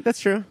you guys think that's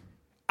true?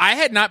 I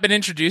had not been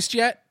introduced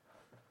yet,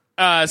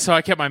 so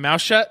I kept my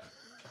mouth shut.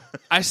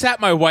 I sat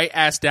my white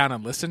ass down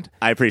and listened.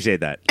 I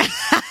appreciate that.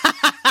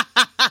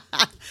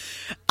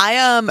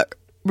 I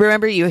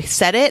remember you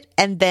said it,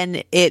 and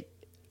then it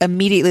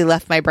immediately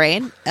left my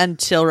brain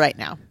until right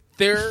now.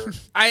 There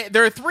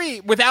are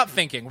three, without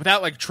thinking,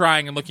 without like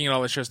trying and looking at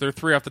all the shows, there are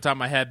three off the top of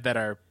my head that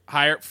are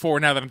higher. 4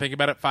 now that I'm thinking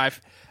about it. 5.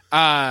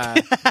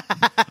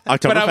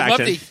 October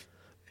Faction.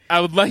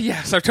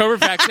 Yes, October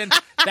Faction.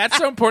 That's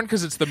so important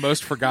because it's the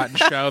most forgotten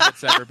show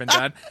that's ever been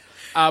done.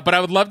 But I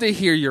would love to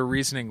hear your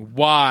reasoning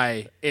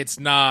why it's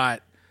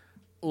not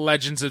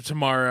Legends of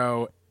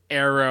Tomorrow,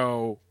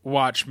 Arrow,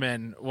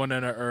 Watchmen,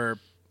 Winona,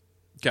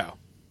 go.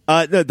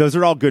 Those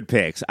are all good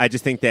picks. I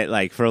just think that,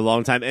 like, for a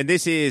long time, and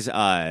this is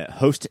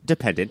host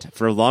dependent.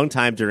 For a long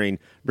time during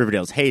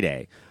Riverdale's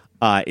heyday,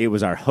 it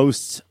was our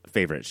host's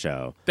favorite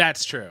show.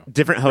 That's true.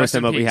 Different host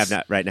than what we have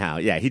right now.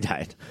 Yeah, he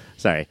died.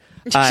 Sorry.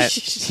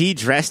 He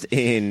dressed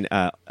in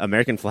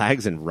American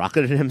flags and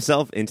rocketed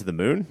himself into the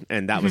moon,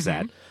 and that was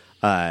that.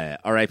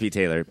 R.I.P.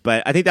 Taylor.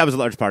 But I think that was a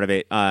large part of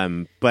it.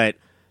 But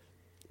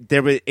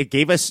it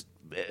gave us.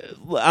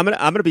 I'm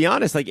gonna be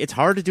honest. Like, it's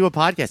hard to do a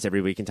podcast every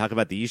week and talk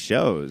about these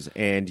shows,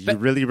 and you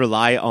really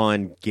rely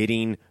on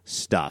getting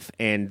stuff.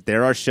 And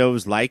there are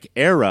shows like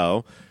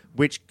Arrow,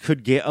 which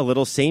could get a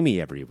little samey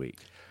every week.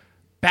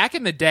 Back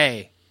in the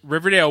day,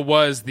 Riverdale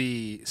was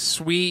the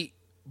sweet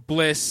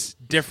bliss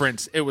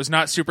difference. It was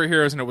not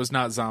superheroes and it was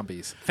not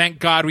zombies. Thank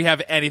God we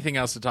have anything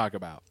else to talk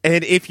about.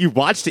 And if you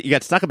watched it, you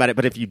got to talk about it.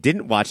 But if you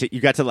didn't watch it,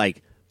 you got to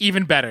like.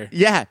 Even better.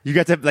 Yeah, you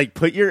got to like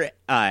put your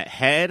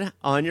head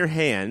on your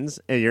hands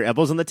and your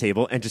elbows on the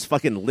table and just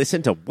fucking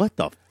listen to what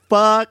the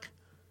fuck.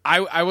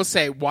 I will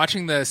say,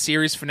 watching the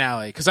series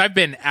finale, because I've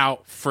been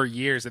out for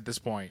years at this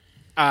point,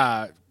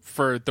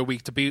 for the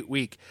week to beat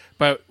week,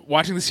 but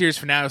watching the series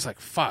finale, I was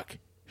like, fuck,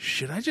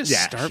 should I just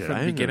start from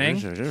the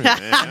beginning?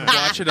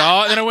 Watch it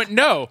all? And then I went,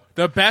 no,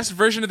 the best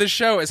version of the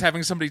show is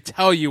having somebody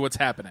tell you what's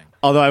happening.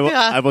 Although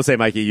I will say,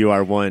 Mikey, you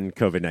are one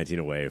COVID-19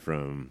 away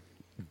from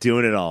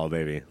doing it all,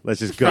 baby. Let's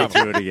just go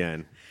through it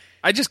again.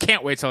 I just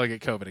can't wait till I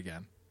get COVID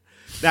again.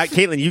 Now,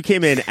 Caitlin, you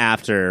came in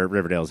after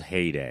Riverdale's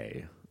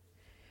heyday.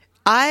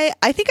 I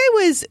think I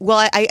was,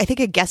 I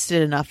think I guessed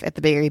it enough at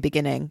the very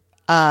beginning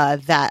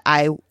that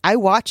I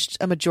watched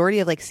a majority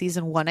of like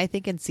season 1, I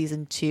think, and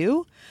season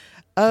 2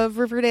 of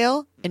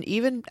Riverdale, and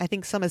even I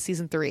think some of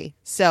season 3.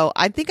 So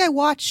I think I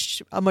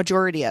watched a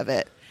majority of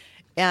it.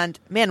 And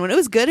man, when it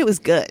was good, it was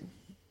good.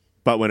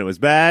 But when it was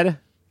bad,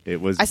 it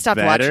was I stopped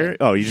better. watching.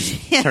 Oh, you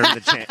just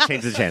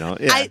changed the channel.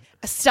 Yeah. I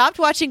stopped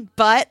watching,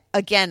 but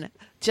again,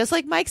 just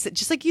like Mike said,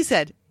 just like you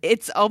said,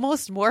 it's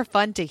almost more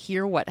fun to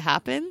hear what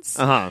happens.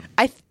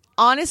 I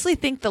honestly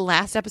think the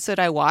last episode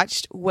I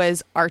watched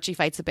was Archie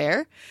Fights a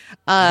Bear.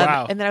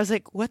 Wow. And then I was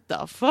like, what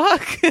the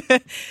fuck?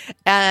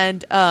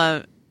 and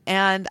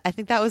I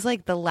think that was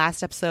like the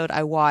last episode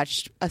I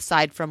watched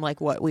aside from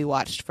like what we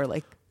watched for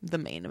like the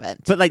main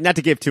event. But like, not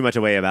to give too much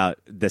away about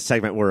the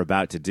segment we're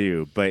about to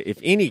do, but if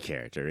any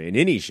character in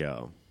any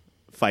show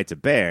fights a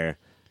bear,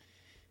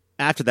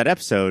 after that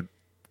episode,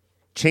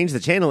 change the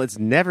channel. It's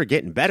never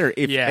getting better.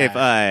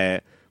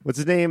 If what's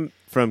his name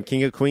from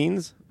King of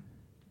Queens?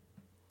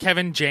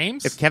 Kevin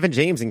James? If Kevin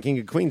James in King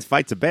of Queens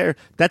fights a bear,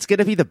 that's going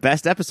to be the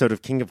best episode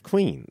of King of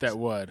Queens. That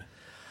would.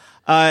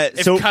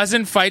 If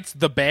Cousin fights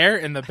the bear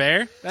in the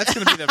bear, that's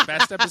going to be the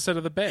best episode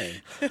of the bear.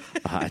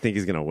 I think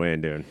he's going to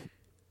win, dude.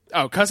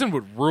 Oh, Cousin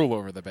would rule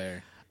over the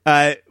bear.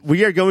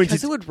 We are going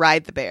Cousin would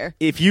ride the bear.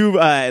 If you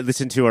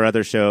listen to our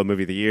other show,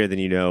 Movie of the Year, then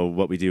you know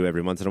what we do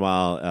every once in a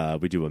while.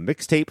 We do a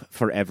mixtape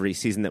for every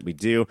season that we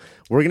do.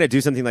 We're going to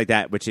do something like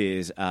that, which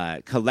is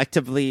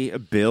collectively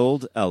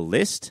build a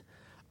list.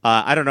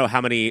 I don't know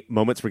how many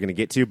moments we're going to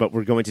get to, but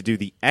we're going to do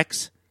the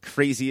X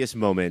craziest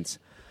moments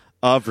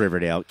of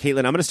Riverdale.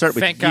 Caitlin, I'm going to start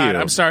with you. Thank God.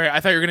 I'm sorry. I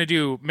thought you were going to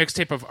do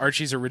mixtape of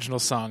Archie's original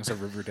songs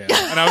of Riverdale.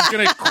 And I was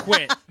going to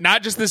quit.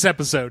 Not just this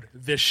episode,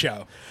 this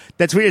show.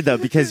 That's weird, though,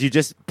 because you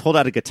just pulled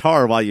out a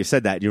guitar while you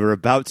said that. You were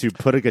about to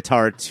put a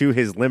guitar to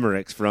his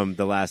limericks from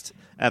the last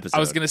episode.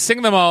 I was going to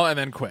sing them all and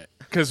then quit,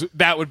 because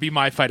that would be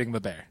my fighting the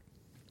bear.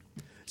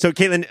 So,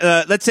 Caitlin,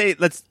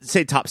 let's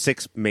say top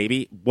 6,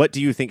 maybe. What do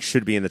you think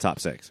should be in the top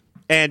 6?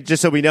 And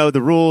just so we know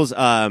the rules,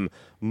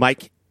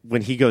 Mike,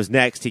 when he goes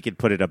next, he could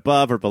put it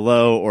above or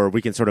below, or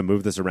we can sort of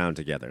move this around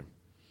together.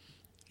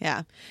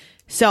 Yeah.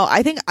 So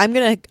I think I'm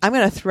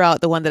gonna throw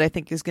out the one that I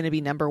think is gonna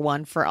be number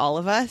one for all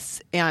of us,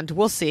 and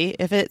we'll see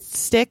if it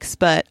sticks.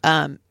 But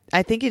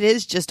I think it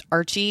is just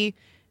Archie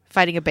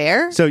fighting a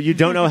bear. So you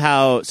don't know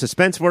how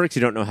suspense works.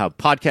 You don't know how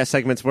podcast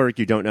segments work.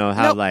 You don't know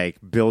how like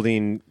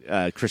building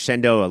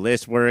crescendo a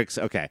list works.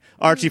 Okay,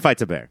 Archie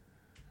fights a bear.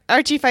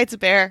 Archie fights a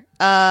bear.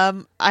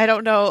 I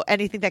don't know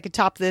anything that could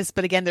top this,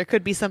 but again, there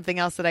could be something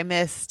else that I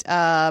missed.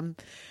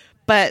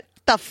 But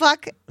the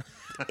fuck?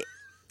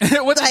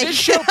 What's this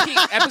show peak?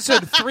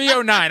 Episode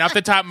 309 off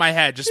the top of my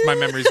head. Just my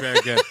memory's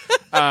very good.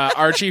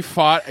 Archie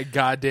fought a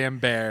goddamn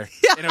bear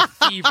in a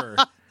fever.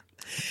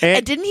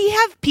 And didn't he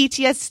have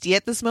PTSD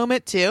at this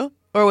moment too?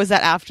 Or was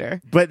that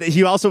after? But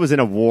he also was in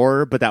a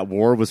war, but that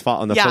war was fought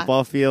on the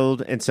football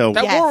field. And so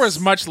that war was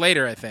much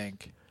later, I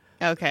think.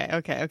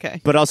 Okay.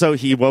 But also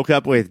he woke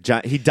up with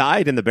he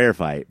died in the bear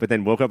fight, but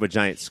then woke up with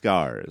giant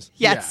scars.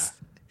 Yes.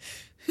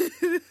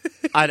 Yeah.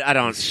 I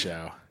don't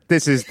show.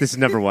 This is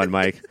number one,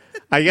 Mike.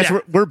 I guess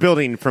we're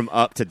building from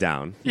up to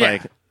down. Yeah.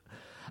 Like,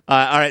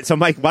 all right, so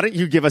Mike, why don't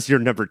you give us your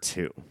number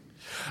 2?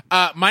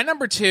 My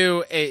number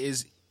 2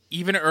 is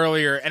even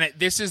earlier, and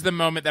this is the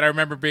moment that I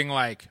remember being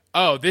like,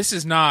 oh, this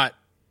is not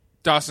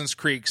Dawson's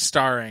Creek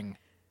starring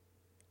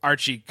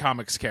Archie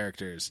comics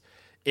characters.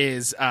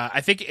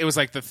 I think it was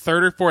like the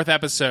 3rd or 4th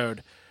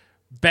episode.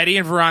 Betty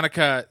and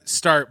Veronica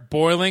start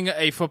boiling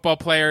a football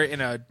player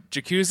in a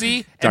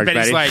jacuzzi, and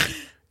Betty's like,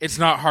 it's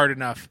not hard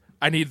enough.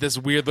 I need this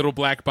weird little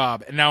black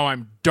bob, and now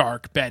I'm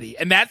Dark Betty.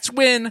 And that's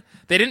when,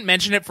 they didn't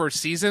mention it for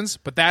seasons,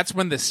 but that's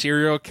when the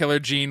serial killer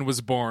gene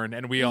was born,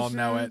 and we all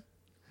know it.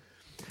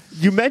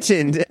 You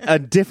mentioned a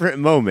different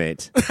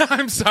moment.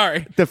 I'm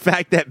sorry. The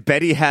fact that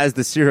Betty has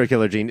the serial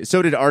killer gene.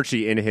 So did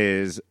Archie in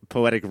his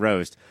poetic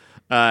roast.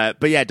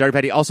 But yeah, Dark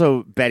Betty.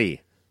 Also,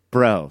 Betty,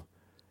 bro,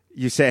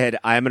 you said,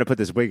 I'm going to put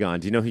this wig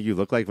on. Do you know who you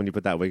look like when you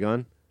put that wig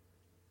on?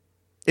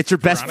 It's your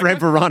best friend,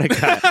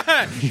 Veronica.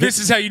 This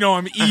is how you know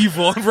I'm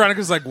evil. And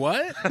Veronica's like,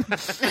 what?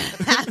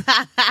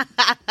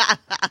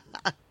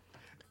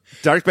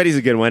 Dark Betty's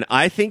a good one.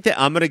 I think that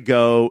I'm going to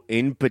go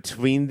in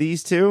between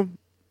these two.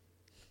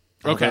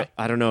 Okay.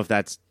 I don't know if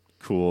that's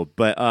cool.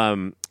 But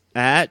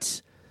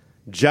at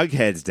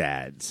Jughead's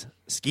dad's,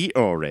 Skeet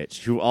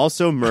Ulrich, who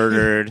also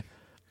murdered...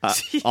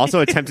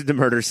 also attempted to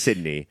murder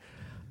Sydney.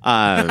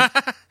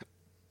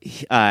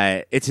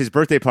 It's his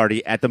birthday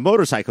party at the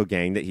motorcycle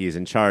gang that he is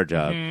in charge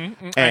of.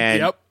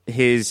 And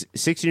his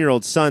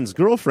 16-year-old son's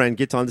girlfriend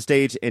gets on the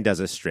stage and does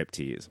a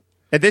striptease.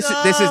 And this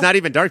is not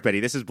even Dark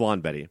Betty. This is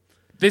Blonde Betty.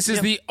 This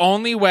is the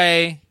only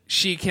way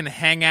she can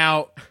hang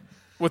out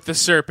with the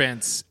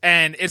serpents.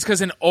 And it's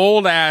because an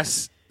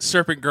old-ass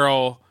serpent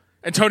girl...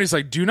 And Tony's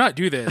like, do not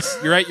do this.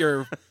 You're right.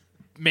 You're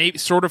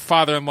sort of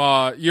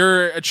father-in-law.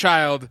 You're a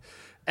child...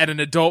 at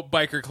an adult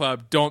biker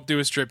club, don't do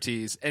a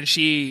striptease. And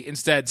she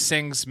instead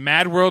sings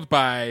Mad World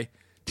by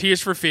Tears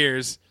for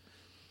Fears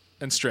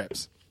and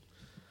strips.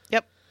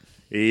 Yep.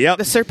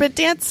 The serpent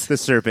dance? The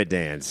serpent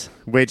dance,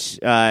 which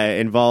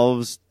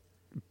involves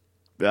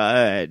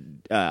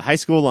high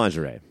school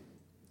lingerie.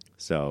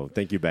 So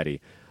thank you,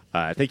 Betty.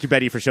 Thank you,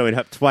 Betty, for showing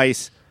up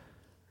twice.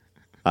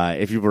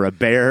 If you were a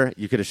bear,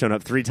 you could have shown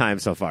up 3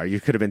 times so far.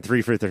 You could have been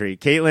 3 for 3.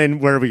 Caitlin,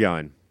 where are we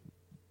going?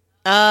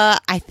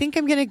 I think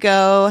I'm going to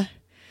go...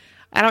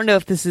 I don't know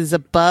if this is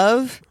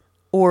above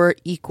or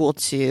equal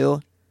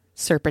to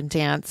Serpent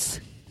Dance.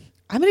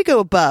 I'm going to go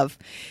above.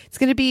 It's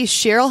going to be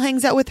Cheryl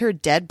hangs out with her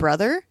dead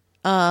brother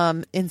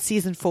in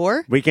season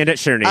 4. Weekend at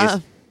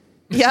Sherney's.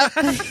 Yep.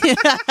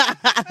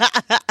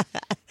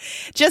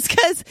 Just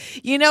because,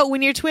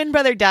 when your twin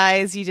brother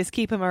dies, you just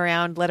keep him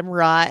around, let him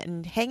rot,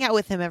 and hang out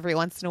with him every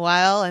once in a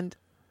while. And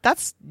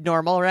that's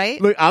normal, right?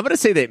 Look, I'm going to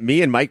say that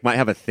me and Mike might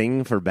have a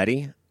thing for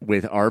Betty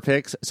with our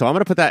picks. So I'm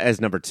going to put that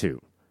as number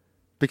 2.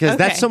 Because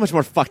that's so much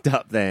more fucked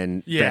up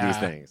than Betty's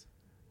things.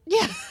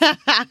 Yeah.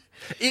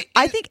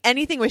 I think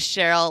anything with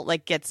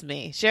Cheryl gets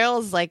me.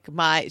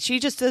 Cheryl's she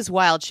just does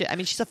wild shit. I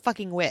mean, she's a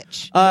fucking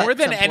witch. More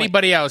than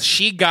anybody else.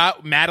 She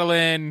got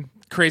Madeline,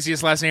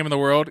 craziest last name in the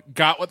world,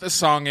 got what the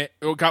song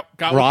got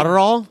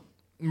Rotterall?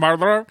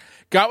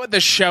 Got what the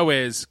show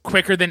is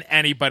quicker than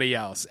anybody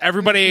else.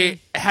 Everybody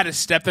had to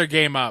step their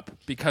game up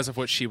because of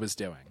what she was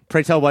doing.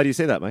 Pray tell, why do you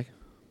say that, Mike?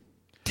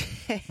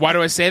 Why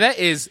do I say that?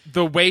 Is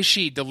the way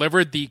she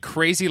delivered the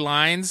crazy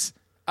lines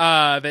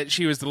that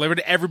she was delivered.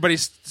 Everybody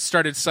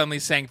started suddenly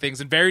saying things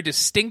in very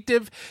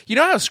distinctive. You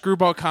know how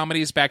screwball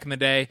comedies back in the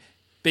day,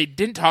 they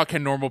didn't talk how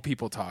normal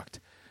people talked.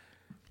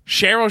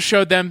 Cheryl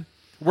showed them,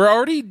 we're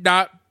already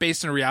not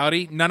based on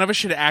reality. None of us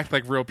should act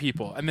like real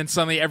people. And then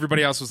suddenly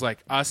everybody else was like,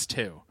 us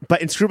too.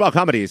 But in screwball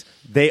comedies,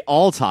 they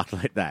all talked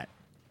like that.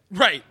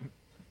 Right.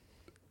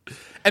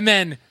 And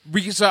then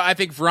I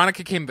think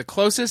Veronica came the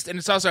closest, and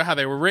it's also how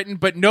they were written,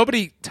 but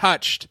nobody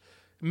touched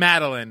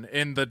Madeline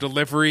in the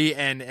delivery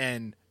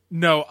and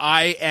no,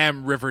 I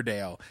am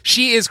Riverdale.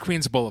 She is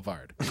Queens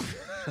Boulevard.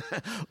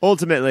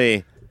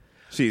 Ultimately,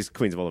 she's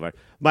Queens Boulevard.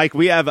 Mike,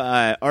 we have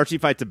Archie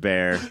Fights a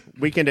Bear,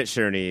 Weekend at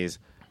Sherney's,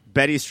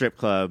 Betty's Strip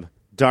Club,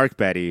 Dark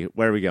Betty.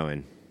 Where are we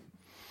going?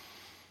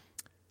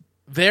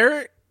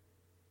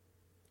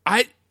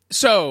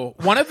 So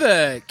one of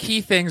the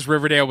key things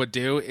Riverdale would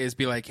do is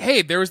be like,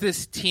 hey, there was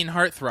this teen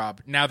heartthrob.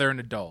 Now they're an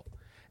adult.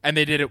 And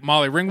they did it with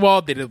Molly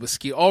Ringwald. They did it with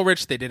Ski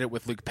Ulrich. They did it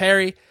with Luke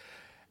Perry.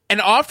 An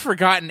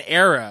oft-forgotten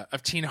era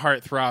of teen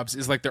heartthrobs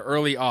is like the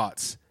early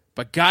aughts.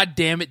 But God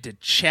damn it,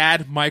 did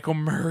Chad Michael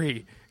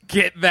Murray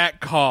get that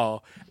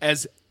call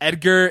as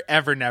Edgar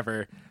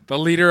Evernever, the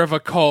leader of a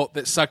cult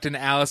that sucked in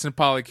Alice and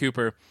Polly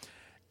Cooper.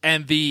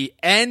 And the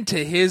end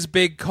to his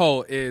big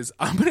cult is,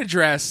 I'm going to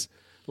dress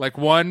like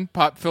one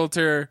pop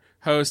filter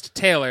host,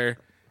 Taylor,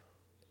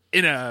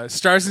 in a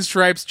Stars and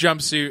Stripes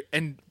jumpsuit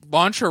and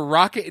launch a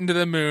rocket into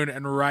the moon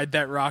and ride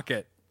that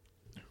rocket.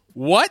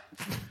 What?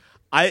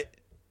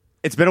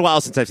 It's been a while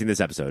since I've seen this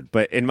episode,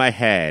 but in my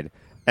head,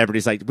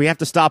 everybody's like, we have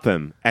to stop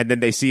him. And then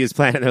they see his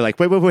plan and they're like,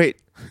 wait.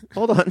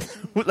 Hold on.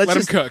 Let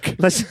him cook.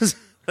 Let's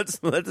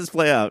let this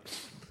play out.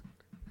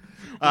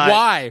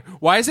 Why?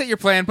 Why is that your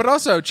plan? But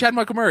also, Chad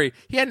Michael Murray,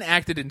 he hadn't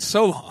acted in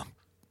so long.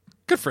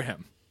 Good for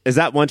him. Is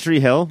that One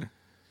Tree Hill?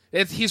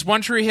 He's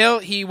One Tree Hill.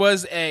 He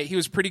was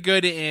pretty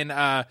good in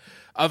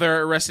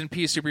other Rest in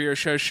Peace superhero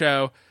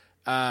show,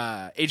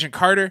 Agent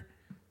Carter.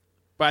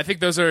 But I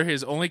think those are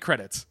his only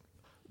credits.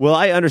 Will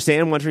I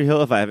understand One Tree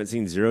Hill if I haven't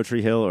seen Zero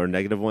Tree Hill or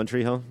Negative One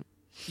Tree Hill?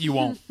 You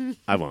won't.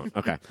 I won't.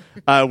 Okay.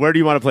 Where do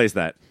you want to place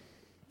that?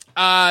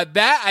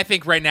 That I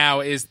think right now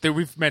is that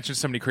we've mentioned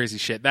so many crazy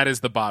shit. That is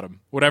the bottom.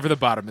 Whatever the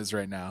bottom is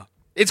right now.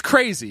 It's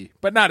crazy,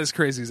 but not as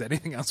crazy as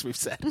anything else we've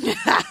said.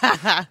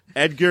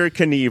 Edgar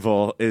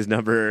Knievel is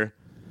number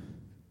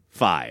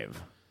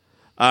 5.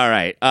 All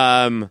right.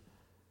 The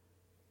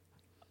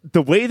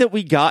way that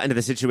we got into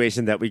the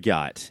situation that we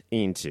got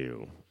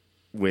into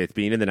with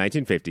being in the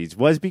 1950s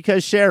was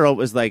because Cheryl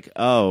was like,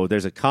 oh,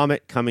 there's a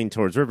comet coming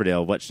towards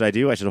Riverdale. What should I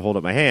do? I should hold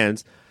up my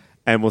hands,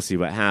 and we'll see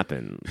what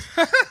happens.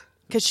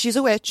 Because she's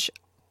a witch.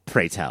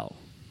 Pray tell.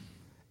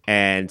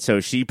 And so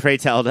she pray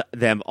telled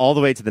them all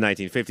the way to the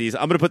 1950s.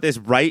 I'm going to put this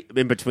right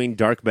in between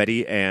Dark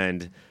Betty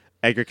and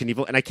Edgar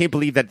Knievel. And I can't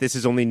believe that this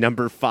is only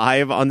number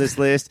 5 on this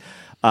list.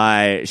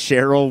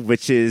 Cheryl,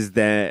 which is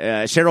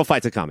Cheryl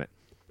Fights a Comet.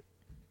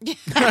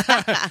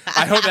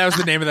 I hope that was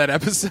the name of that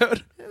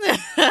episode.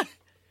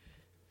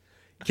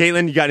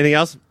 Caitlin, you got anything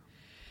else?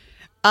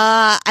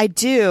 I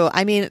do.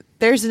 I mean,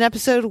 there's an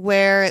episode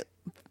where,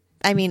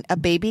 a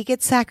baby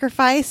gets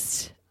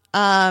sacrificed.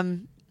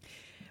 One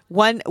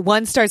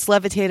starts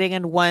levitating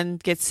and one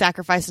gets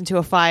sacrificed into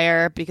a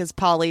fire because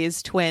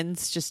Polly's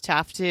twins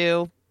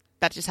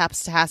that just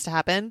has to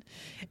happen.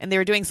 And they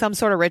were doing some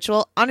sort of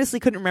ritual. Honestly,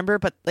 couldn't remember,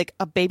 but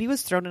a baby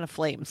was thrown into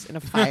flames in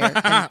a fire.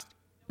 And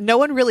no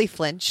one really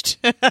flinched.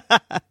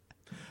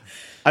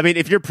 I mean,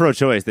 if you're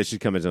pro-choice, this should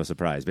come as no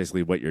surprise.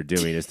 Basically, what you're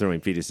doing is throwing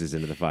fetuses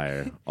into the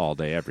fire all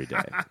day, every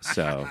day.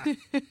 So,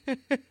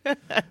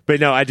 but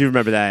no, I do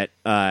remember that.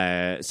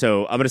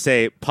 So I'm going to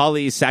say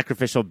Polly's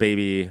sacrificial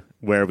baby.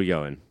 Where are we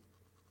going?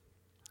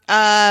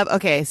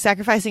 Okay,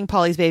 sacrificing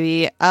Polly's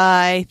baby.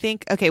 I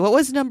think. Okay, what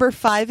was number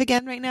 5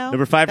 again? Right now,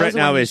 number 5 right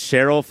now is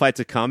Cheryl Fights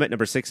a Comet.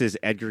 Number 6 is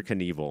Edgar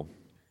Knievel.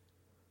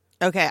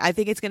 Okay, I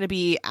think it's going to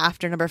be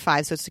after number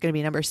 5, so it's going to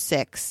be number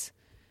 6.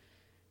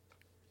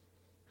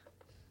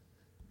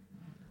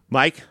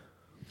 Mike?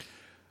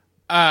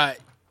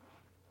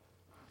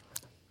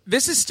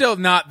 This is still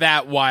not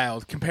that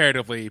wild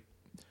comparatively.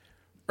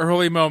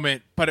 early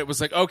moment, but it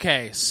was like,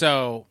 okay,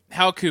 so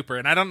Hal Cooper,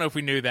 and I don't know if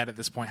we knew that at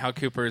this point, Hal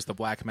Cooper is the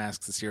Black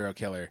Mask, the serial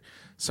killer.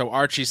 So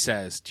Archie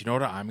says, do you know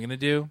what I'm going to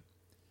do?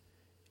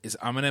 Is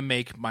I'm going to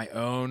make my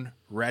own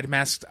red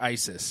masked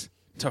ISIS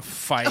to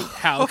fight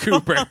Hal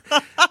Cooper.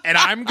 And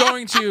I'm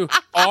going to,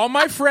 all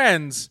my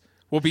friends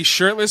will be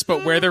shirtless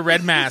but wear their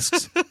red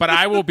masks, but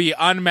I will be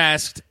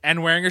unmasked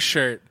and wearing a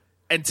shirt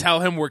and tell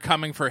him we're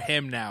coming for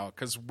him now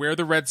because we're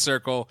the Red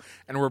Circle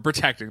and we're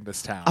protecting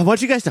this town. I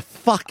want you guys to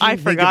fucking I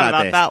think forgot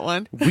about this. that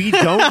one. We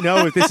don't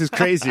know if this is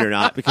crazy or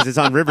not because it's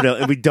on Riverdale,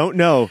 and we don't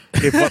know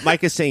if what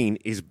Mike is saying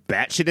is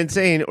batshit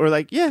insane or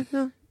like, yeah,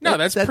 no,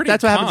 that's pretty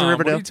That's what happens in calm.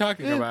 Riverdale. What are you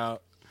talking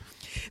about?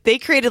 They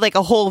created like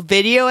a whole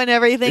video and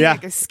everything, Yeah.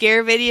 like a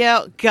scare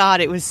video. God,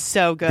 it was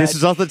so good. This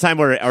is also the time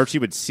where Archie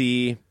would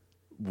see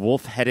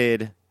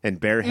wolf-headed and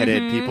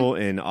bear-headed people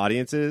in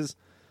audiences.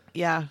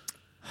 Yeah.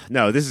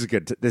 No, this is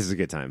good. This is a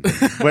good time.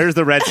 Where's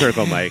the Red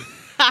Circle, Mike?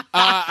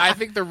 I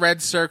think the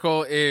Red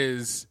Circle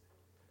is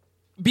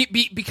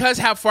because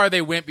how far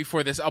they went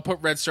before this. I'll put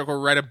Red Circle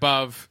right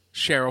above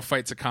Cheryl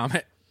fights a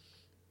comet.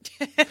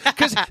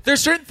 Because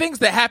there's certain things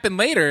that happen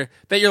later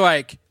that you're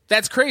like,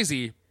 that's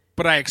crazy,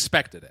 but I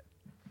expected it.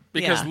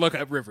 Because look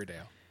at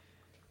Riverdale.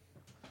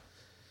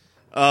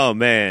 Oh,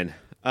 man.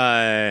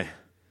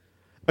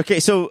 Okay,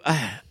 so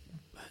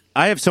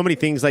I have so many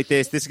things like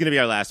this. This is going to be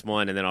our last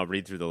one, and then I'll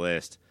read through the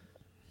list.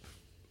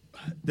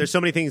 There's so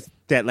many things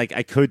that like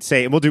I could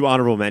say, and we'll do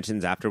honorable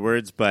mentions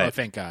afterwards. But Oh,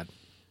 thank God.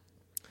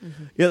 you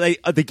know,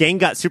 like, the gang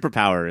got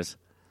superpowers.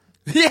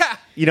 Yeah.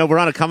 You know, we're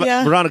on a comic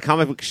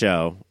book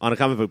show, on a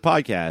comic book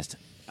podcast.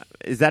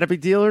 Is that a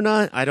big deal or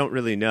not? I don't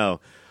really know.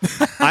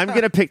 I'm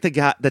gonna pick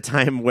the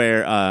time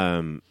where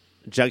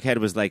Jughead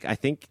was like, I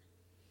think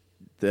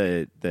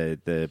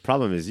the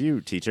problem is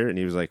you, teacher, and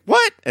he was like,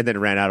 what? And then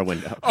ran out a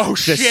window. Oh,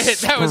 Just shit,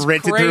 that was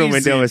sprinted crazy. through a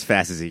window as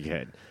fast as he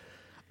could.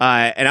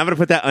 And I'm gonna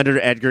put that under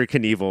Edgar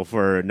Knievel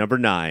for number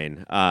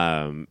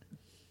 9.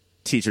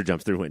 Teacher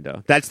jumps through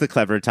window. That's the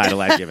clever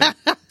title I give it.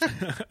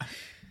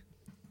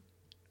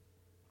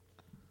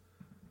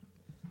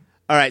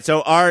 All right,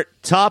 so our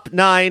top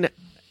 9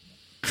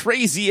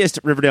 craziest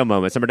Riverdale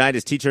moments. Number 9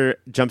 is teacher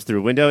jumps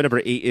through window.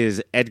 Number 8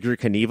 is Edgar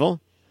Knievel.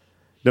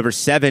 Number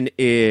 7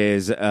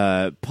 is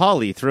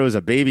Polly throws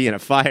a baby in a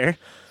fire.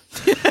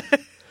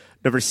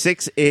 Number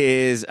 6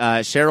 is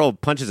Cheryl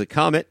punches a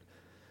comet.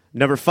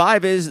 Number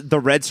 5 is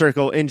the Red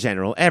Circle in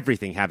general.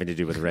 Everything having to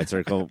do with the Red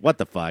Circle. What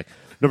the fuck?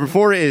 Number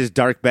 4 is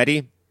Dark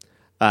Betty.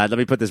 Let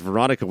me put this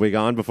Veronica wig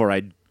on before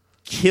I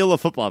kill a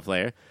football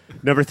player.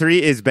 Number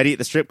 3 is Betty at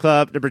the strip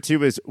club. Number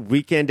 2 is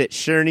Weekend at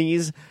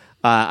Sherney's.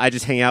 I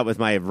just hang out with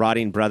my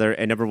rotting brother.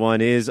 And number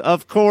 1 is,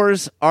 of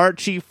course,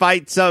 Archie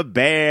fights a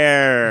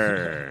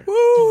bear.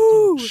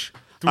 Woo! All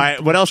right,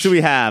 what else do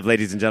we have,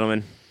 ladies and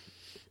gentlemen?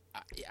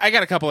 I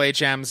got a couple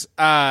HMs.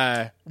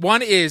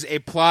 One is a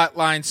plot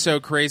line so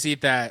crazy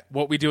that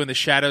What We Do in the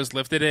Shadows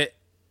lifted it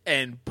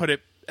and put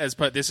it as,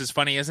 but this is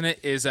funny, isn't it?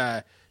 Is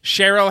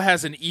Cheryl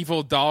has an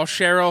evil doll,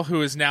 Cheryl,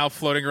 who is now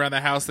floating around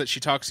the house that she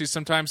talks to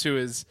sometimes, who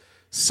is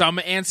some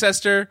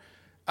ancestor.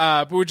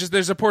 But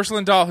there's a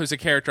porcelain doll who's a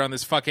character on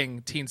this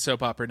fucking teen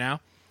soap opera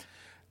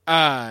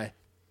now.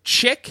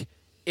 Chick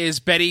is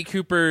Betty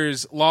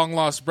Cooper's long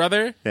lost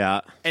brother.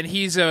 Yeah. And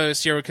he's a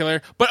serial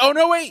killer. But oh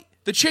no, wait!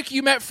 The chick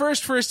you met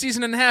first for a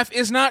season and a half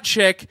is not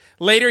Chick.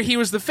 Later, he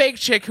was the fake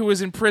Chick who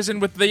was in prison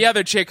with the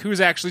other chick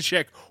who's actually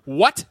Chick.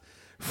 What?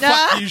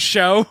 Fuck you,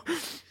 show.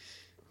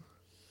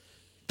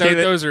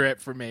 Those are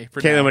it for me.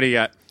 Caitlin, what do you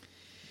got?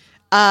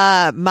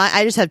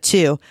 I just have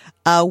 2.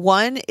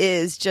 One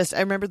is just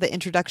I remember the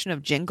introduction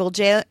of Jangle.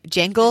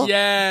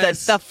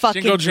 Yes, the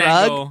fucking Jingle drug,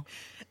 Jangle.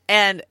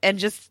 and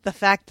just the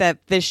fact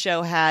that this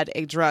show had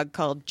a drug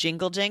called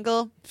Jingle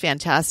Jangle,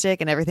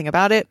 fantastic, and everything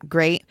about it,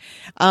 great.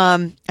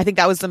 I think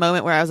that was the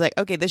moment where I was like,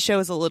 okay, this show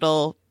is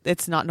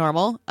it's not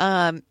normal.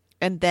 And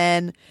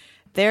then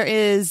there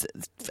is,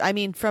 I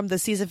mean, from the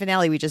season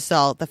finale we just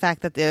saw, the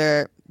fact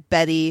that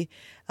Betty,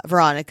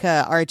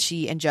 Veronica,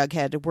 Archie, and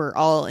Jughead were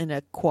all in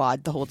a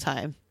quad the whole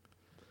time.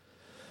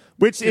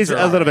 Which is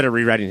a little bit of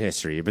rewriting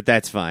history, but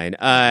that's fine.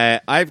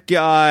 I've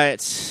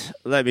got,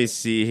 let me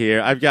see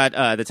here. I've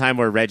got the time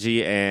where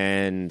Reggie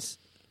and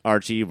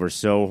Archie were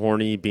so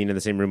horny being in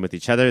the same room with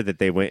each other that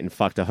they went and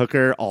fucked a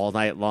hooker all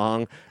night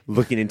long,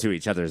 looking into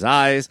each other's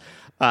eyes.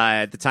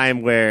 At the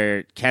time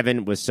where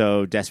Kevin was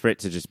so desperate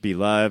to just be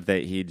loved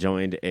that he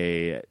joined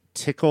the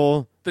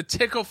Tickle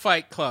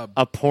Fight Club,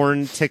 a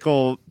porn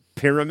tickle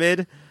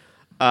pyramid.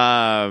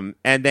 And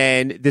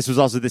then this was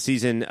also the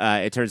season,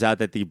 it turns out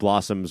that the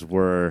Blossoms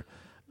were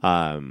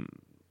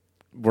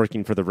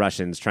working for the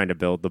Russians trying to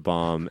build the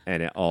bomb,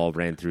 and it all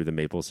ran through the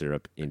maple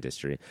syrup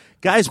industry.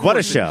 Guys, what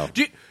a show.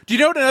 Do you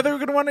know what another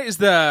good one is?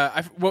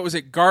 What was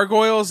it,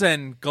 Gargoyles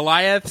and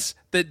Goliaths?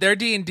 Their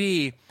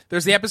D&D,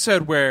 there's the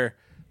episode where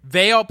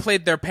they all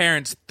played their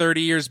parents 30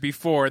 years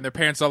before, and their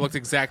parents all looked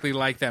exactly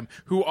like them,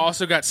 who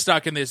also got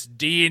stuck in this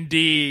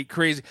D&D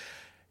crazy...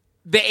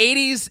 The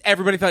 80s,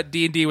 everybody thought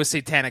D&D was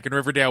satanic, and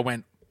Riverdale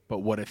went, but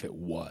what if it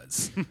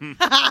was?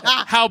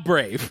 How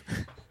brave.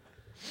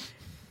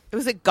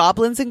 Was it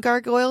Goblins and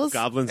Gargoyles?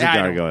 Goblins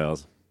and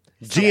Gargoyles.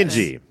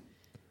 G&G.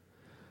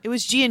 It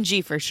was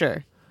G&G for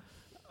sure.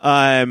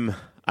 I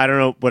don't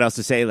know what else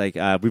to say. Like,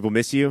 we will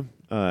miss you.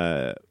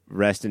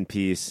 Rest in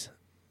peace.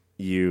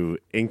 You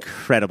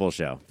incredible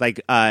show.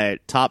 Like,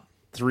 top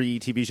 3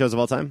 TV shows of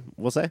all time,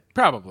 we'll say?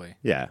 Probably.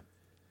 Yeah.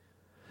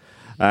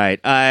 All right.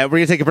 We're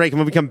going to take a break, and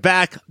when we come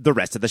back, the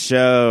rest of the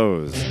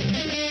shows.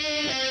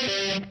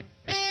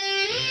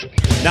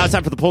 Now it's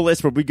time for the pull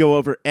list, where we go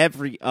over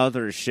every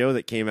other show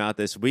that came out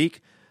this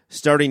week,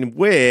 starting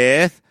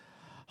with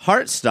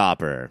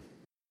Heartstopper.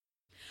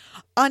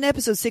 On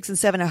episodes 6 and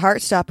 7 of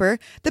Heartstopper,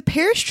 the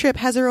Paris trip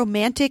has a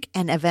romantic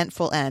and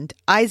eventful end.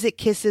 Isaac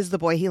kisses the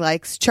boy he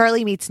likes,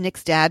 Charlie meets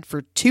Nick's dad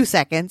for 2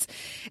 seconds,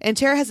 and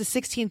Tara has a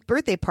 16th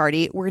birthday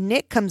party where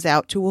Nick comes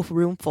out to a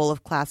room full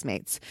of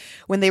classmates.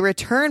 When they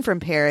return from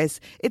Paris,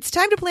 it's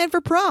time to plan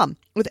for prom.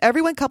 With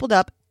everyone coupled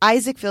up,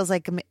 Isaac feels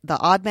like the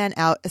odd man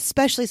out,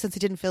 especially since he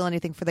didn't feel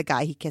anything for the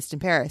guy he kissed in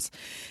Paris.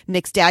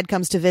 Nick's dad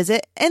comes to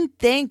visit, and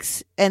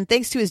thanks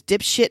to his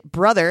dipshit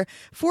brother,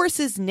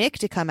 forces Nick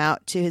to come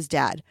out to his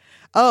dad.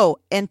 Oh,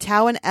 and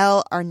Tao and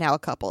Elle are now a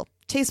couple.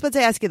 Taste buds,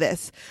 I ask you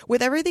this.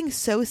 With everything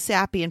so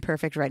sappy and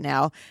perfect right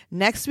now,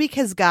 next week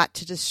has got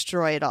to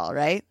destroy it all,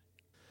 right?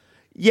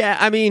 Yeah,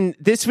 I mean,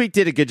 this week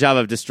did a good job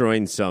of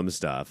destroying some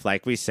stuff.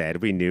 Like we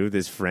said, we knew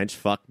this French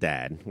fuck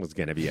dad was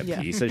going to be a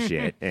piece of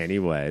shit, and he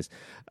was.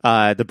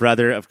 The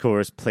brother, of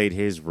course, played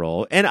his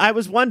role. And I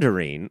was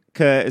wondering,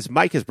 because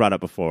Mike has brought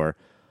up before,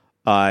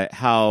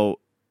 how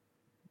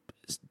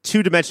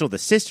two-dimensional the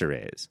sister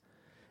is.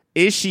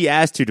 Is she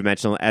as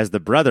two-dimensional as the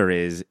brother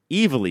is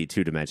evilly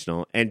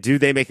two-dimensional? And do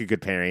they make a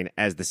good pairing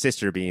as the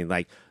sister being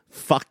like,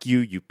 fuck you,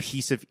 you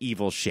piece of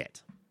evil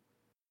shit?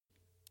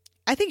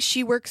 I think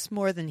she works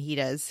more than he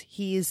does.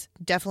 He's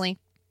definitely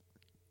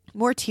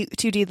more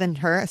 2D than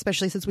her,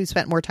 especially since we've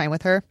spent more time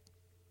with her.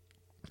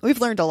 We've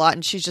learned a lot,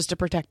 and she's just a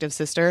protective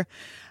sister.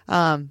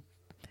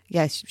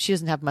 Yeah, she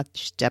doesn't have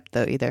much depth,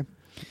 though, either.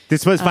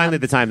 This was finally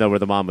the time, though, where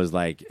the mom was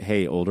like,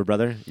 hey, older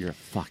brother, you're a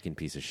fucking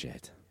piece of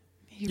shit.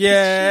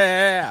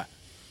 Yeah.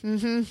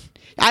 Mm-hmm.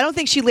 I don't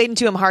think she laid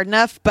into him hard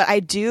enough, but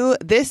I do.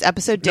 This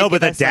episode did. No, but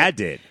the dad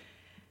did.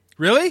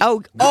 Really?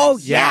 Oh,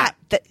 yeah.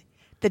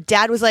 The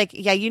dad was like,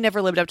 yeah, you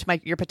never lived up to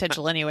your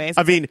potential anyways.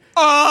 I mean,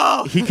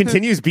 he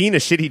continues being a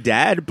shitty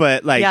dad,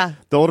 but like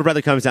the older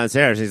brother comes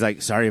downstairs and he's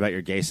like, sorry about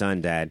your gay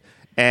son, dad.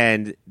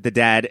 And the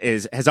dad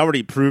has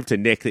already proved to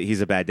Nick that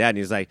he's a bad dad. And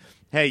he's like,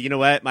 hey, you know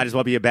what? Might as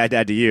well be a bad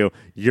dad to you.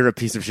 You're a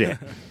piece of shit.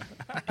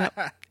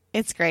 Yep.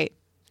 It's great.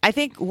 I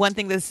think one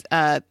thing this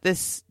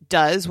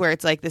does, where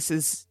it's like this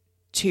is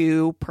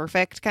too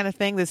perfect kind of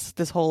thing,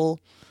 this whole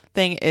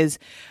thing is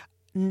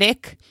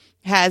Nick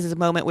has a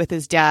moment with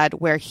his dad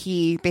where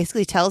he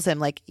basically tells him,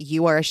 like,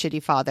 you are a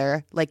shitty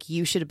father, like,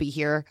 you should be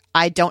here.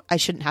 I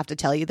shouldn't have to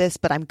tell you this,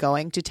 but I'm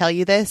going to tell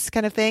you this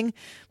kind of thing.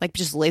 Like,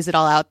 just lays it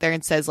all out there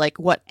and says, like,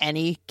 what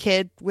any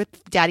kid with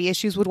daddy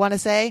issues would want to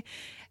say.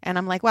 And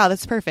I'm like, wow,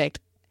 that's perfect.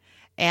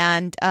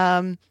 And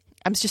I'm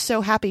just so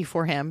happy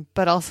for him,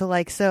 but also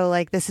like, so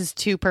like, this is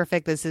too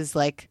perfect. This is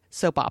like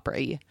soap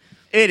opera-y.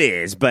 It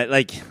is, but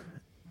like,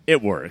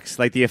 it works.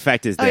 Like, the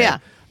effect is there.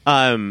 Oh,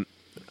 yeah.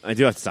 I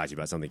do have to talk to you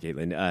about something,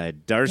 Caitlin.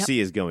 Darcy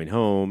is going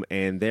home,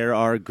 and there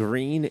are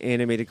green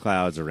animated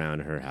clouds around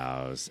her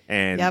house.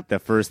 And the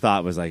first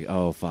thought was like,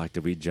 oh, fuck,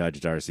 did we judge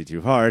Darcy too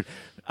hard?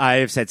 I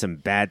have said some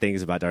bad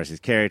things about Darcy's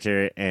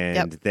character,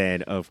 and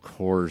then, of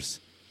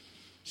course,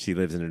 she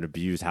lives in an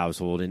abused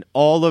household, and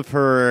all of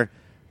her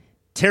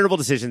terrible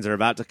decisions are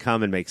about to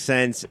come and make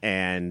sense.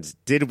 And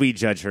did we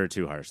judge her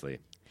too harshly?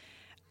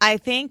 I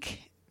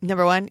think,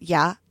 number one,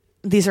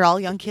 these are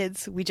all young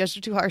kids. We judged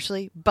her too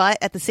harshly. But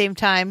at the same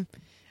time,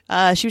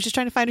 she was just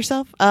trying to find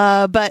herself.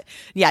 But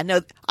yeah,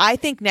 no, I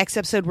think next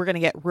episode we're going to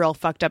get real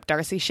fucked up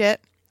Darcy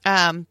shit.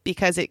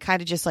 Because it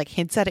kind of just like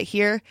hints at it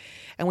here.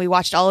 And we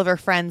watched all of her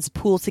friends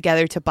pool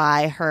together to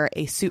buy her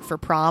a suit for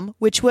prom,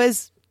 which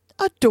was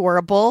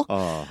adorable.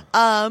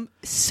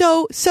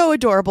 So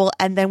adorable.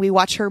 And then we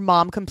watch her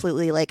mom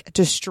completely like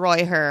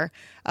destroy her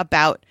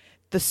about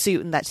the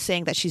suit and that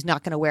saying that she's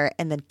not going to wear it,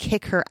 and then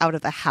kick her out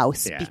of the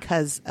house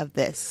because of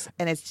this.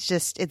 And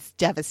it's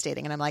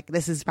devastating. And I'm like,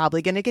 this is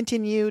probably going to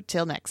continue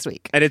till next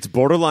week. And it's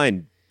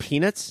borderline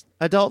Peanuts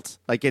adult.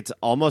 Like, it's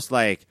almost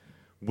like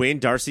when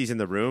Darcy's in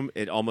the room,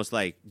 it almost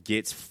like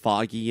gets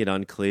foggy and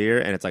unclear,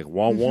 and it's like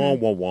wah wah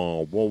wah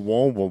wah wah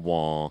wah wah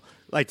wah.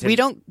 Like, we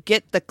don't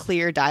get the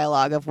clear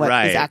dialogue of what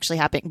is actually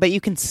happening, but you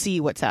can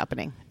see what's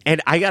happening. And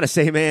I gotta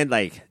say, man,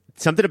 like,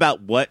 something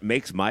about what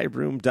makes my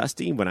room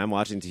dusty when I'm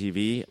watching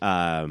TV.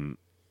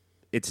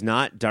 It's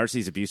not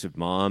Darcy's abusive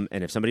mom,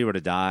 and if somebody were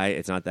to die,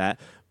 it's not that.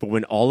 But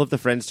when all of the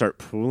friends start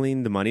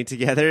pooling the money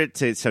together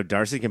so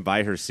Darcy can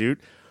buy her suit,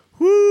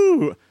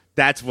 whoo!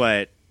 That's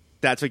what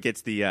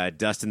gets the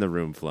dust in the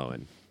room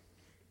flowing.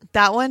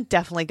 That one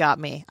definitely got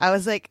me. I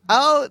was like,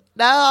 oh,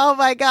 no, oh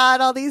my God,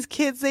 all these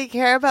kids, they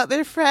care about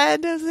their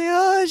friend. I was like,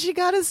 oh, she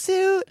got a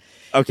suit.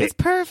 Okay. It's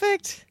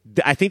perfect.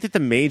 I think that the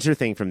major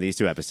thing from these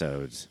two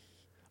episodes,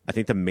 I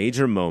think the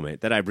major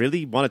moment that I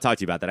really want to talk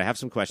to you about, that I have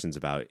some questions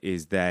about,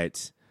 is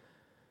that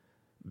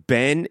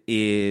Ben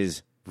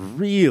is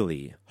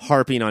really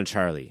harping on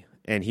Charlie,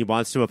 and he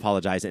wants to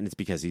apologize, and it's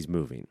because he's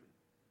moving.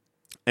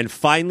 And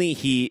finally,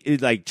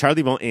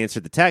 Charlie won't answer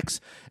the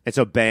text, and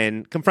so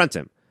Ben confronts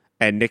him,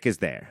 and Nick is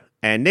there.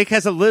 And Nick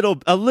has a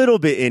little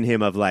bit in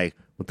him of like,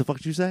 what the fuck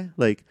did you say?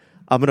 Like,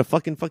 I'm going to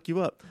fucking fuck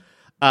you up.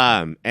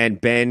 And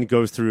Ben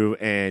goes through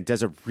and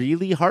does a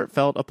really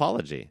heartfelt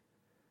apology.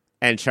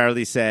 And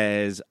Charlie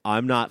says,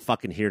 I'm not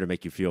fucking here to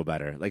make you feel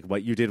better. Like,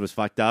 what you did was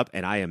fucked up,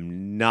 and I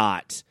am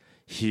not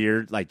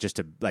here, like, just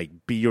to, like,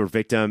 be your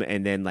victim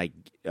and then, like,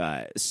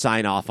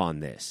 sign off on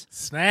this.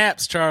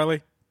 Snaps,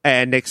 Charlie.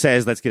 And Nick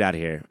says, let's get out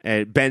of here.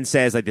 And Ben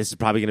says, like, this is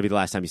probably going to be the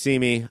last time you see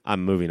me.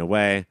 I'm moving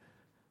away.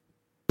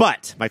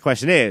 But my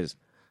question is,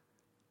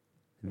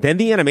 then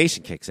the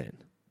animation kicks in.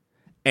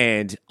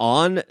 And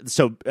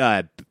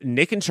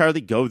Nick and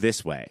Charlie go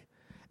this way.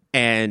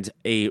 And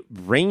a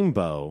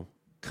rainbow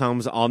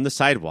comes on the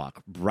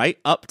sidewalk right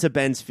up to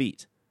Ben's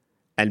feet.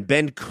 And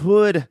Ben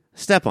could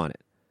step on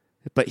it,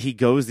 but he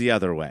goes the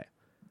other way.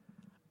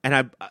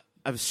 And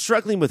I'm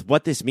struggling with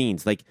what this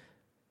means. Like,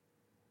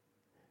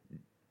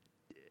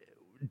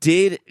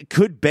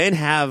 could Ben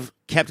have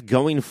kept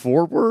going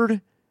forward,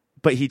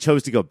 but he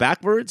chose to go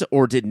backwards?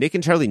 Or did Nick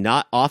and Charlie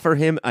not offer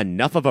him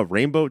enough of a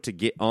rainbow to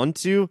get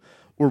onto?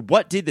 Or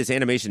what did this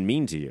animation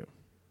mean to you?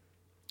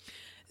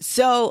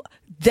 So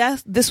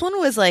this one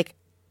was like,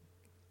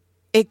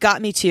 it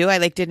got me too.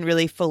 I didn't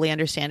really fully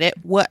understand it.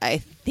 What I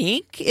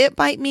think it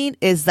might mean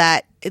is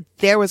that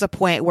there was a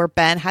point where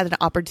Ben had an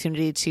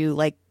opportunity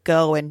to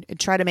go and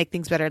try to make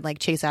things better and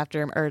chase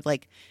after him or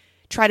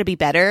try to be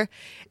better.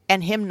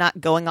 And him not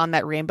going on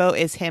that rainbow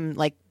is him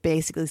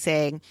basically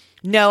saying,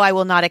 no, I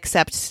will not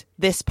accept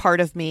this part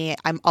of me.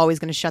 I'm always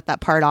going to shut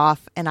that part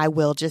off, and I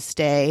will just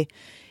stay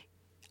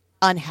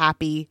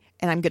unhappy,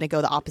 and I'm going to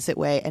go the opposite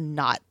way and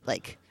not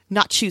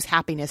choose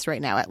happiness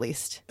right now, at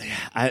least.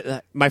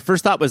 My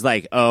first thought was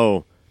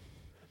oh,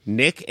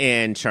 Nick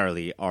and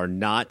Charlie are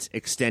not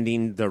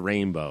extending the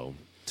rainbow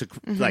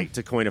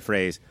to coin a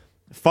phrase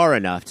far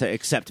enough to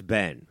accept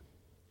Ben.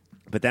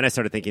 But then I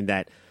started thinking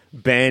that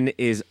Ben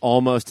is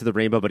almost to the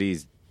rainbow, but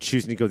he's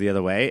choosing to go the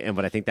other way. And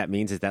what I think that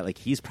means is that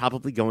he's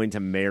probably going to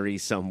marry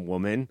some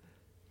woman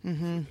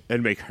and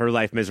make her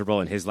life miserable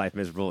and his life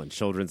miserable and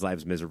children's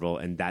lives miserable.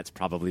 And that's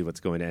probably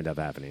what's going to end up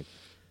happening.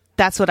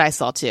 That's what I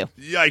saw too.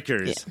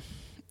 Yikers.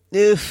 Yeah.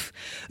 Oof.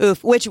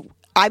 Which,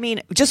 I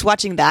mean, just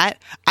watching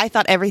that, I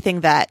thought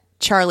everything that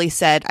Charlie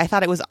said, I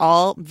thought it was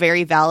all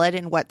very valid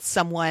in what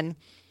someone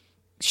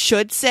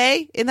should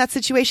say in that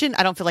situation.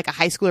 I don't feel like a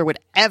high schooler would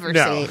ever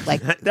say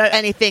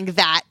anything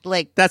that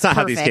that's not perfect.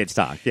 How these kids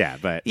talk.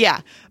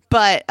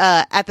 But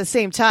at the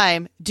same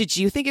time, did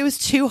you think it was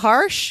too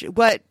harsh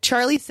what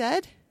Charlie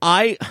said?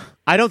 I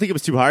don't think it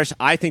was too harsh.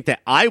 I think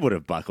that I would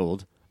have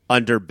buckled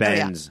under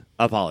Ben's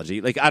apology.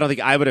 I don't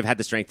think I would have had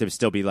the strength to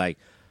still be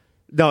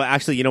no,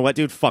 actually, you know what,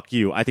 dude, fuck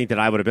you. I think that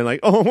I would have been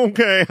oh,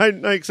 okay, I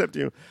accept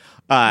you.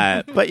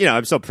 But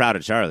I'm so proud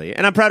of Charlie,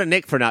 and I'm proud of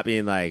Nick for not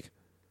being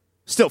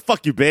still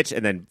fuck you, bitch,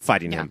 and then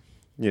fighting him,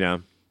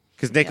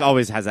 because Nick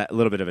always has that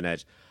little bit of an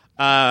edge.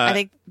 I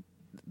think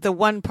the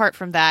one part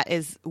from that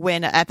is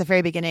when at the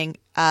very beginning,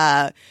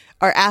 or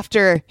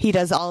after he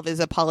does all of his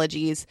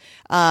apologies,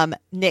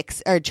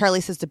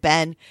 Charlie says to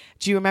Ben,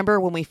 do you remember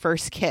when we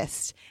first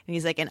kissed? And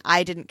he's and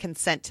I didn't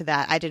consent to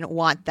that. I didn't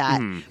want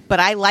that,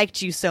 but I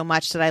liked you so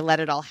much that I let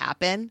it all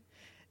happen.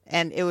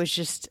 And it was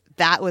just,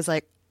 that was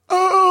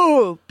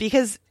oh,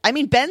 because I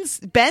mean, Ben's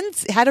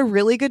had a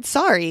really good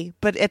sorry,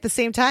 but at the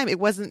same time, it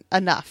wasn't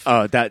enough.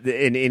 Oh, that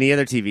in any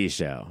other TV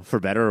show, for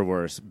better or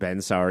worse,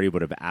 Ben's sorry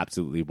would have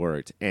absolutely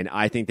worked. And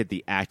I think that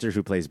the actor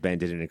who plays Ben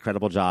did an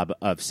incredible job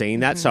of saying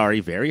that sorry,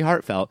 very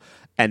heartfelt,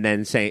 and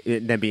then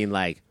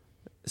being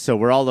so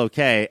we're all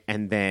okay,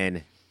 and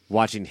then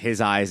watching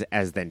his eyes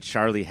as then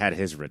Charlie had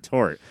his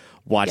retort.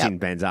 Watching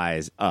Ben's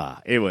eyes,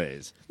 it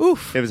was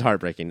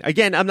heartbreaking.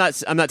 Again, I'm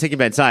not taking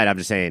Ben's side. I'm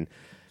just saying.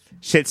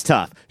 Shit's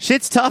tough.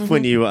 Shit's tough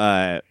when you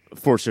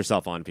force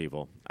yourself on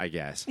people, I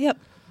guess. Yep.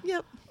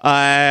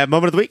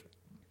 Moment of the week?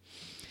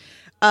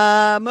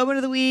 Moment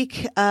of the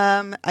week.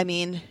 I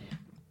mean,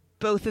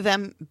 both of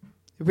them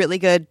really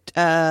good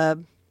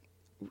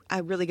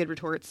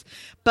retorts.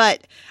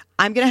 But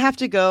I'm going to have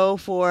to go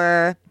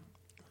for,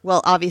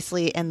 well,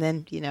 obviously, and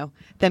then,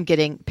 them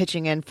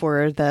pitching in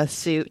for the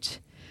suit.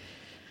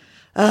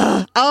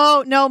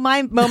 Oh, no,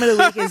 my moment of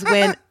the week is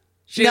when...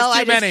 She has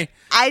too many.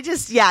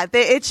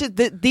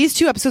 These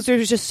two episodes,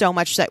 there's just so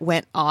much that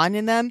went on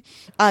in them.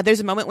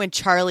 There's a moment when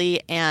Charlie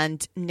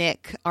and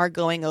Nick are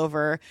going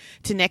over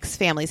to Nick's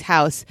family's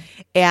house,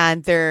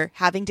 and they're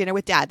having dinner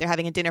with Dad. They're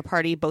having a dinner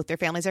party. Both their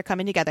families are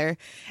coming together,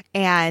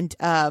 and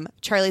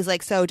Charlie's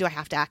so do I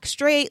have to act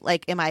straight?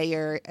 Am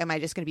I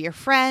just going to be your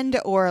friend,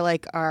 or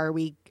are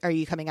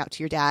you coming out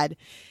to your dad?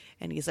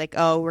 And he's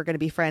oh, we're going to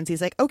be friends.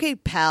 He's okay,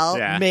 pal,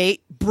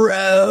 mate,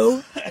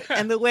 bro.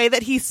 And the way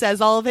that he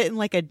says all of it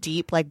in a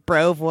deep,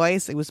 bro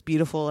voice, it was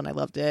beautiful, and I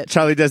loved it.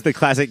 Charlie does the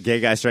classic gay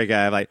guy, straight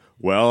guy,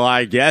 well,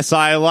 I guess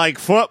I like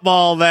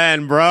football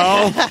then,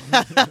 bro.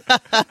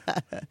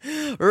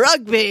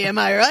 Rugby, am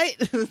I right?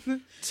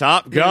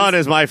 Top Gun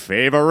is my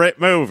favorite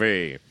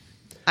movie.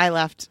 I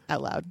laughed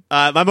out loud.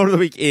 My moment of the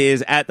week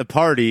is at the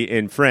party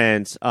in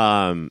France.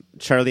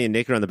 Charlie and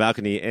Nick are on the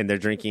balcony, and they're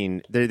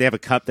drinking. They have a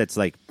cup that's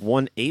like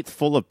 1/8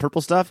 full of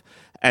purple stuff,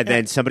 and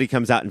then somebody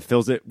comes out and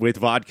fills it with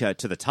vodka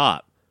to the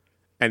top.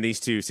 And these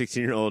two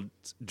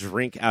 16-year-olds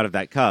drink out of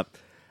that cup,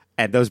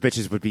 and those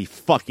bitches would be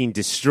fucking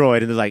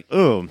destroyed. And they're like,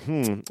 "Oh,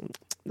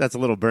 that's a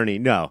little Bernie."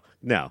 No,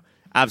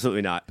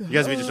 absolutely not. You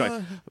guys would be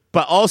destroyed.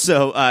 But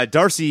also,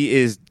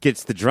 Darcy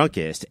gets the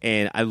drunkest,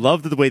 and I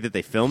love the way that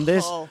they filmed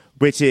this,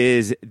 which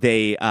is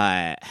they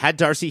had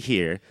Darcy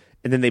here,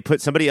 and then they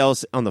put somebody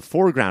else on the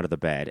foreground of the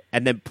bed,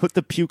 and then put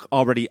the puke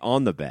already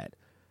on the bed.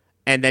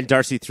 And then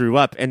Darcy threw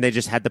up, and they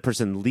just had the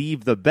person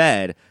leave the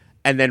bed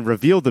and then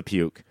reveal the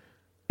puke,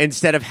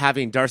 instead of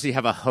having Darcy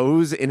have a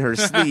hose in her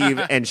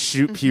sleeve and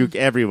shoot puke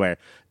everywhere.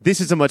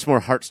 This is a much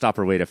more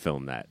Heartstopper way to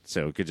film that.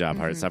 So good job,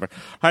 Heartstopper.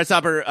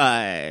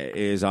 Heartstopper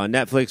is on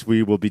Netflix.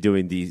 We will be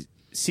doing the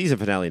season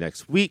finale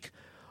next week.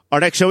 Our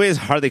next show is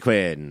Harley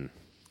Quinn.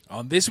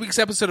 On this week's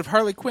episode of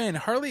Harley Quinn,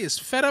 Harley is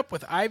fed up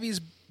with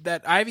Ivy's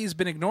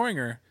been ignoring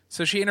her,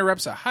 so she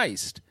interrupts a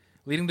heist,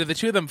 leading to the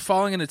two of them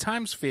falling into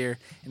Time Sphere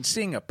and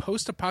seeing a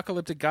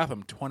post-apocalyptic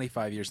Gotham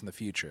 25 years in the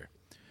future.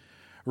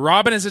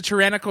 Robin is a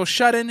tyrannical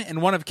shut-in and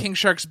one of King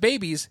Shark's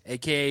babies,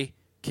 a.k.a.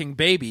 King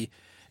Baby,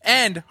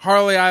 and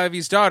Harley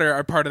Ivy's daughter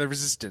are part of the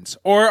Resistance.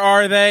 Or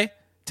are they?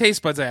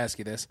 Taste buds, I ask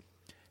you this.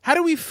 How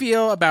do we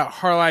feel about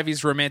Harley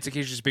Ivy's romantic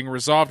issues being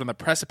resolved on the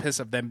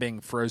precipice of them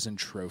being frozen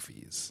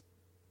trophies?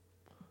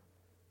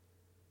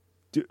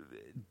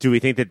 Do we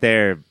think that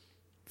they're...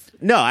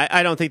 No,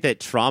 I don't think that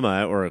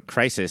trauma or a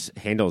crisis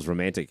handles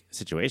romantic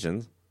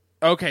situations.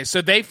 Okay,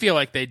 so they feel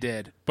like they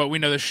did, but we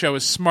know the show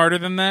is smarter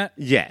than that?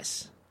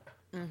 Yes.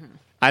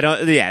 I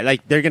don't. Yeah,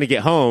 like they're gonna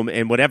get home,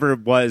 and whatever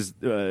was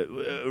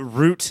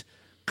root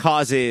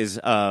causes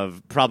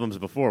of problems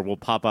before will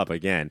pop up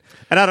again.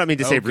 And I don't mean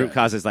to say root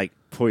causes like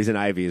poison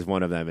ivy is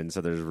one of them, and so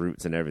there's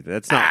roots and everything.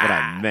 That's not what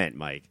I meant,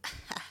 Mike.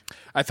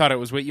 I thought it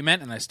was what you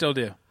meant, and I still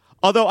do.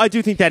 Although I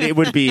do think that it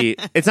would be.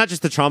 It's not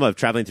just the trauma of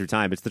traveling through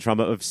time; it's the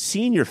trauma of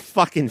seeing your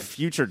fucking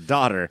future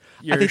daughter.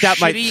 Your I think that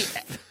shitty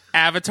might.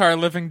 Avatar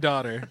living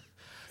daughter.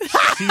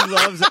 She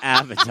loves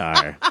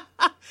Avatar.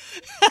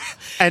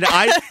 And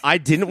I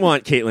didn't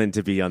want Caitlin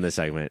to be on this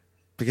segment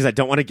because I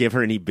don't want to give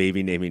her any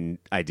baby naming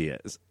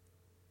ideas.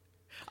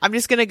 I'm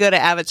just going to go to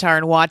Avatar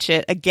and watch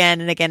it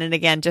again and again and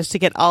again just to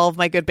get all of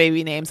my good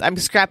baby names. I'm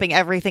scrapping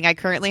everything I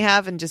currently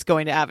have and just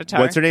going to Avatar.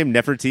 What's her name?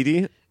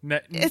 Nefertiti?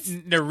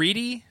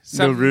 Nariti?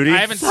 Nariti? I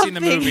haven't seen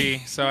the movie,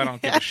 so I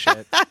don't give a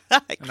shit.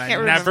 And I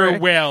never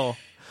will.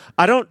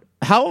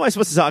 How am I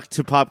supposed to talk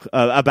to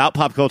about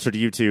pop culture to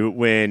you two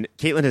when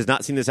Caitlin has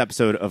not seen this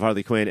episode of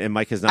Harley Quinn and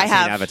Mike has not seen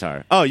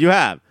Avatar? Oh, you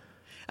have?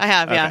 I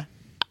have, okay. Yeah.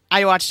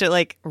 I watched it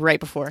like right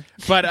before.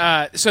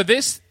 But so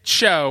this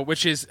show,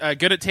 which is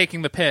good at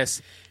taking the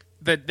piss,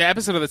 the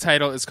episode of the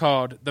title is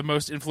called The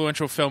Most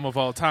Influential Film of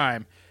All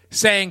Time,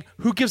 saying,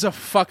 who gives a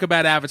fuck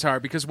about Avatar?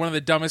 Because one of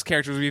the dumbest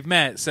characters we've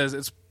met says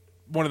it's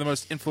one of the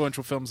most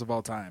influential films of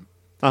all time.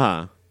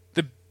 Uh-huh.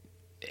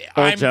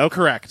 I'm joke?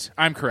 Correct.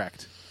 I'm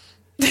correct.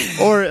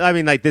 Or, I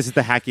mean, like, this is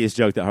the hackiest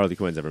joke that Harley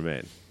Quinn's ever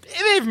made.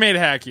 They've made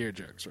hackier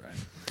jokes,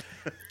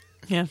 right?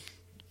 Yeah.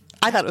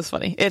 I thought it was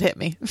funny. It hit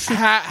me.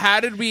 How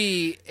did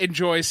we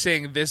enjoy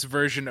seeing this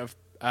version of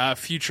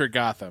future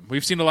Gotham?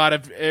 We've seen a lot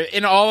of,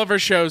 in all of our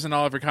shows and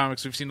all of our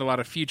comics, we've seen a lot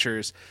of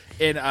futures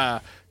in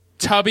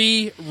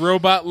tubby,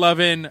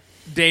 robot-loving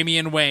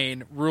Damian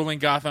Wayne ruling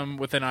Gotham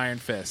with an iron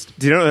fist.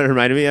 Do you know what it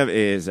reminded me of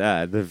is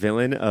the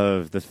villain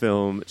of the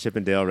film Chip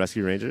and Dale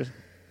Rescue Rangers?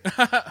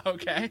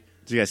 Okay.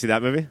 Did you guys see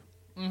that movie?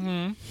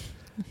 Mm-hmm.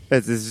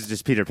 This is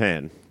just Peter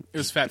Pan. It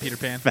was Fat Peter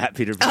Pan. Fat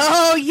Peter Pan.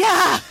 Oh,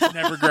 yeah.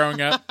 Never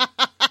growing up.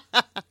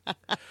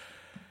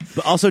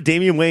 But also,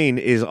 Damian Wayne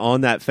is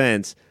on that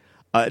fence.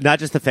 Not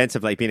just the fence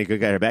of like being a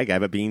good guy or a bad guy,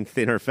 but being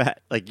thin or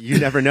fat. Like, you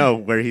never know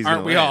where he's going to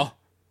Aren't we land. all?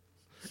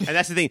 And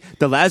that's the thing.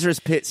 The Lazarus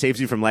pit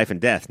saves you from life and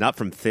death, not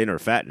from thin or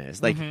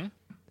fatness. Like,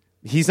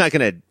 he's not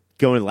going to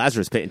go in the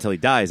Lazarus pit until he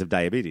dies of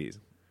diabetes.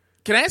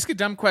 Can I ask a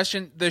dumb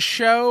question? The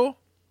show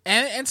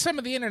and some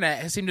of the internet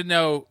has seemed to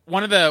know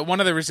one of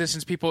the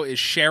Resistance people is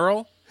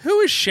Cheryl. Who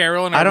is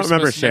Cheryl? And I don't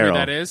remember Cheryl. Who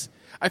that is.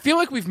 I feel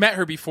like we've met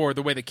her before.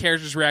 The way the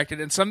characters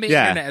reacted, and some of the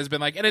internet has been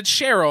like, and it's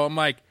Cheryl. I'm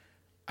like,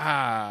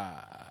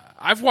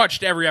 I've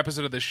watched every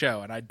episode of the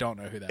show, and I don't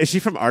know who that is. Is she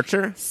from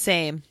Archer?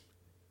 Same.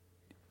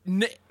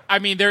 I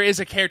mean, there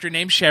is a character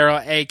named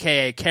Cheryl,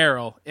 a.k.a.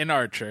 Carol, in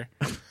Archer,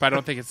 but I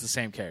don't think it's the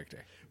same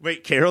character.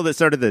 Wait, Carol that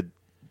started the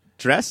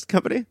dress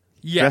company?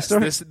 Yes,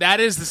 that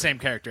is the same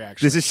character,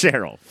 actually. This is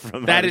Cheryl.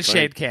 From that is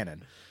Shade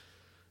Cannon.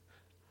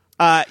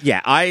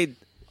 Yeah, I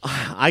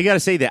got to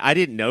say that I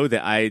didn't know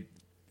that I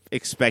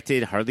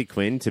expected Harley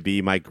Quinn to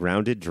be my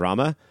grounded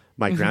drama,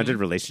 my grounded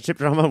relationship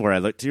drama, where I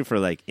look to for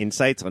like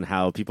insights on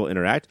how people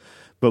interact.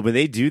 But when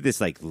they do this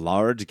like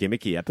large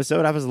gimmicky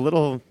episode, I was a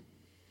little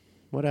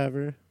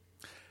whatever.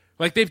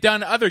 Like, they've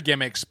done other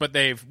gimmicks, but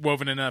they've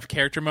woven enough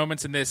character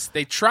moments in this.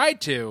 They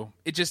tried to.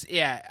 It just,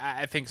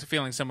 I think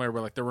feeling similar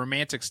with, like, the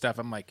romantic stuff.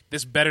 I'm like,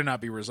 this better not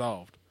be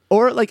resolved.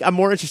 Or like I'm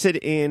more interested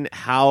in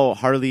how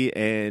Harley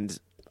and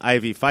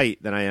Ivy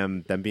fight than I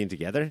am them being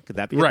together. Could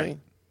that be a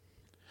thing?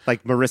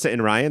 Like Marissa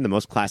and Ryan, the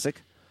most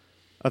classic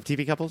of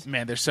TV couples.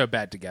 Man, they're so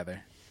bad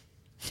together.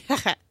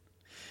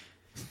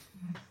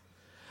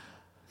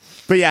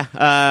 But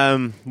yeah,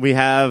 we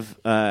have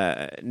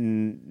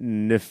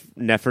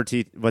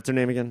Nefertiti. What's her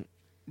name again?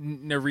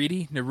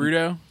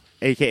 Naruto,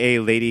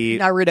 a.k.a. Lady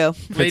Naruto.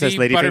 Princess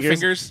Lady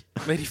Ladyfingers.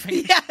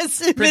 Ladyfingers.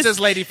 Yes, Princess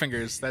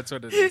Ladyfingers. That's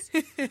what it is.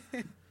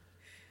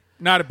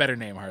 Not a better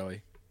name,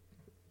 Harley.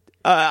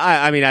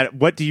 I mean,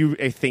 what do you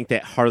think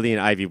that Harley and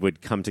Ivy would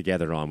come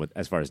together on with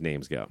as far as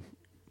names go?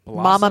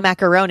 Mama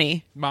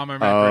Macaroni. Mama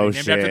Macaroni,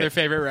 named shit. after their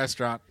favorite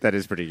restaurant. That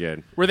is pretty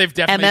good. Where they've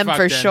definitely MM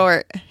for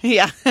short.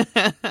 Yeah.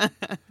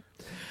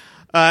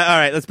 All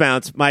right, let's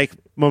bounce. Mike,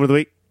 moment of the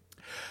week.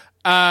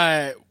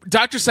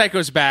 Dr.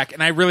 Psycho's back,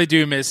 and I really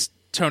do miss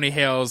Tony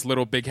Hale's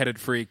little big-headed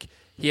freak.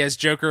 He has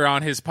Joker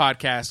on his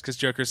podcast because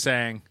Joker's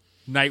saying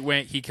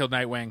Nightwing, he killed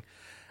Nightwing.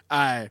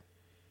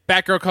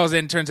 Batgirl calls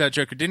in, turns out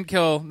Joker didn't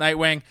kill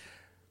Nightwing.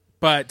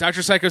 But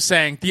Dr. Psycho's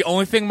saying, the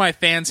only thing my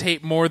fans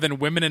hate more than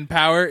women in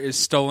power is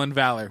stolen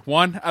valor.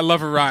 One, I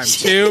love a rhyme.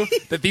 Two,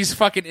 that these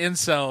fucking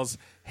incels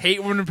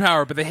hate women in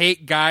power, but they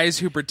hate guys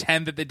who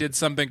pretend that they did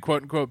something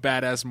quote-unquote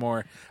badass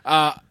more.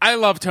 I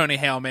love Tony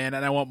Hale, man,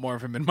 and I want more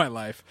of him in my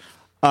life.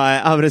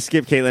 I'm going to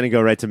skip Caitlin and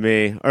go right to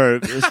me. Or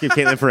skip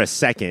Caitlin for a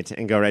second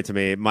and go right to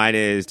me. Mine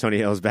is Tony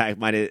Hale's back.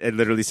 It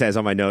literally says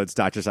on my notes,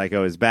 Dr.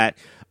 Psycho is back.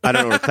 I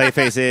don't know where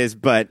Clayface is,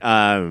 but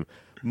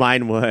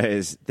mine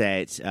was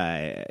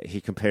that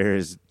he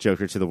compares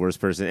Joker to the worst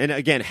person. And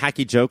again,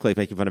 hacky joke, like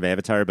making fun of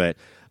Avatar, but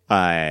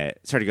sorry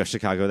to go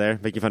Chicago there,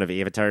 making fun of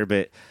Avatar,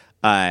 but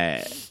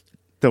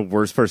the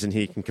worst person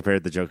he can compare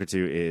the Joker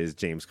to is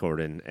James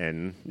Corden.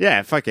 And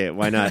yeah, fuck it.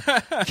 Why not?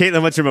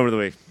 Caitlin, what's your moment of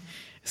the week?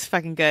 It's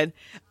fucking good.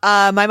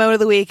 My moment of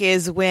the week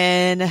is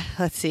when,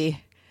 let's see,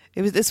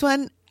 it was this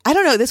one. I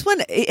don't know. This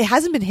one, it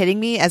hasn't been hitting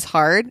me as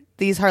hard,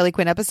 these Harley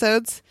Quinn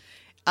episodes.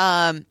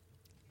 And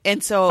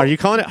so. Are you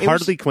calling it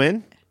Harley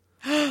Quinn?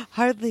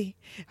 Hardly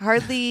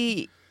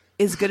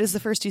as good as the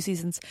first two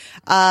seasons.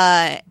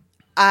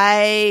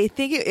 I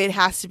think it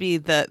has to be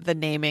the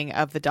naming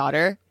of the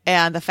daughter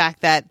and the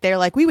fact that they're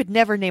like, we would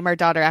never name our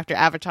daughter after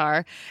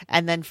Avatar,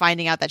 and then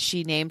finding out that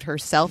she named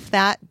herself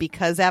that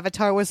because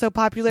Avatar was so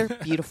popular.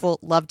 Beautiful.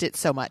 Loved it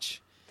so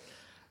much.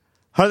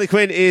 Harley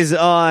Quinn is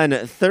on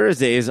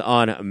Thursdays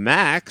on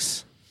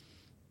Max.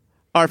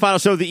 Our final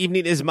show of the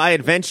evening is My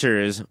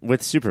Adventures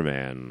with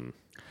Superman.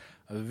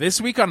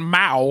 This week on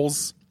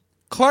Mouse,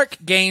 Clark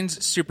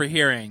gains super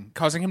hearing,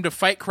 causing him to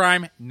fight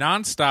crime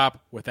nonstop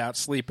without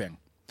sleeping.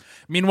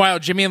 Meanwhile,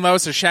 Jimmy and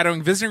Lois are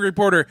shadowing visiting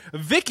reporter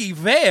Vicky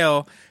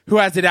Vale, who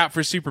has it out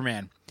for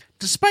Superman.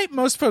 Despite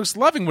most folks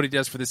loving what he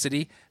does for the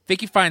city,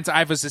 Vicky finds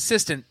Iva's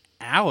assistant,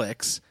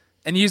 Alex,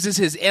 and uses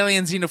his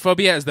alien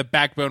xenophobia as the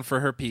backbone for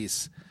her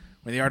piece.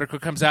 When the article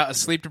comes out, a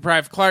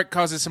sleep-deprived Clark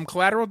causes some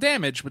collateral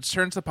damage, which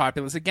turns the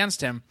populace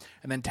against him,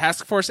 and then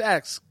Task Force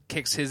X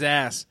kicks his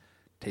ass.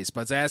 Taste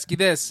buds, I ask you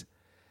this.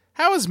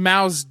 How is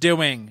Mouse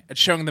doing at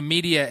showing the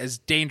media as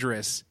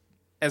dangerous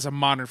as a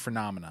modern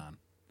phenomenon?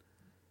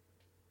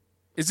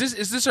 Is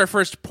this our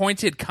first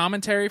pointed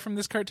commentary from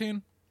this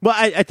cartoon? Well,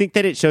 I think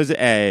that it shows it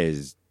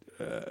as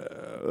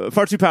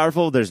far too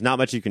powerful. There's not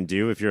much you can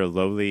do if you're a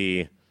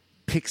lowly,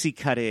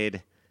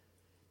 pixie-cutted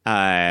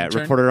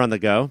reporter on the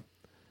go.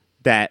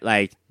 That,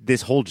 like,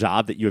 this whole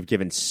job that you have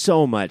given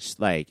so much,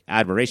 like,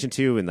 admiration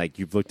to and, like,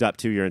 you've looked up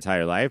to your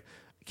entire life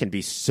can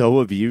be so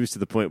abused to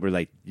the point where,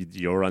 like,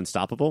 you're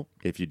unstoppable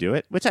if you do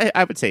it, which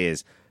I would say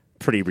is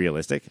pretty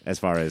realistic as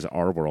far as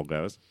our world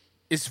goes.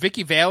 Is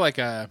Vicky Vale like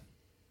a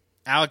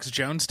Alex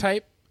Jones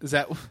type? Is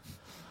that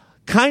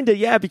kind of?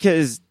 Yeah,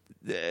 because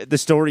the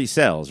story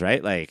sells,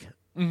 right? Like,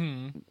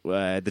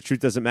 the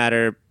truth doesn't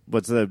matter.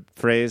 What's the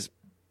phrase?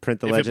 Print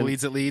the legend. If it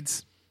bleeds, it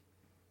leads.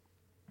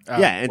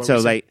 Yeah, and so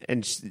like,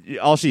 and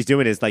all she's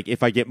doing is like,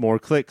 if I get more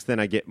clicks, then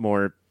I get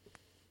more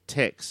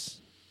ticks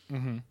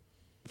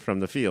from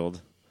the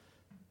field,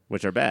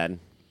 which are bad.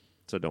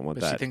 So don't want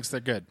that. She thinks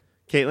they're good.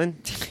 Caitlin,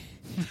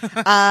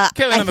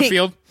 Caitlin on the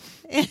field.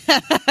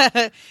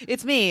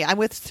 It's me. I'm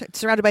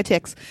surrounded by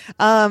ticks.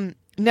 No,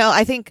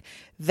 I think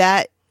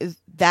that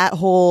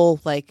whole,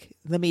 like,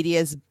 the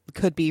media's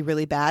could be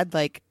really bad.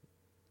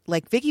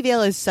 Like Vicky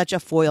Vale is such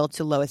a foil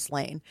to Lois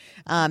Lane,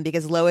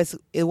 because Lois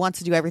wants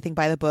to do everything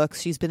by the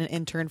books. She's been an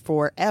intern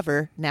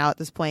forever now at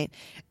this point.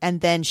 And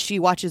then she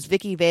watches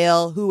Vicky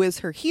Vale, who is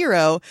her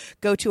hero,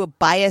 go to a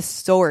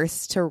biased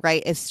source to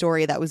write a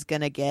story that was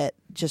going to get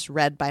just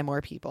read by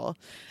more people.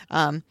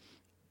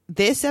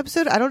 This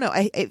episode, I don't know,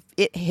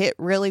 it hit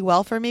really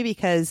well for me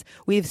because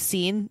we've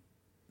seen,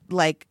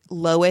 like,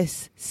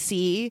 Lois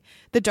see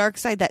the dark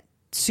side that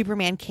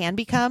Superman can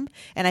become,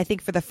 and I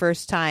think for the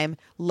first time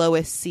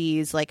Lois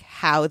sees, like,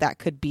 how that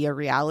could be a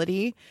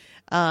reality,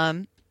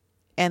 and,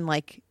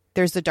 like,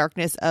 there's the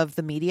darkness of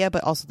the media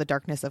but also the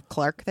darkness of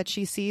Clark that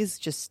she sees,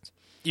 just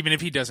even if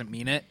he doesn't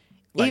mean it,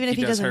 even if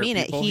he doesn't mean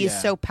it, he is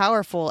so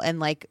powerful. And,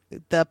 like,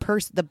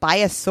 the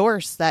biased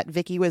source that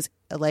Vicky was,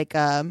 like,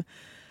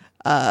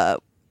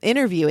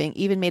 interviewing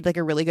even made like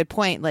a really good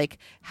point. Like,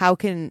 how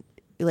can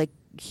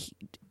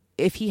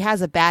if he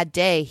has a bad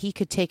day, he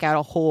could take out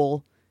a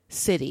whole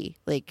city,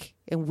 like,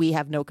 and we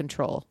have no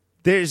control.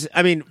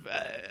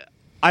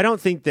 I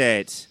don't think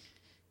that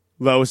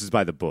Lois is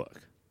by the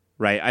book,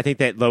 right? I think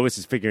that Lois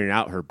is figuring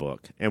out her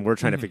book, and we're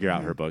trying to figure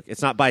out her book.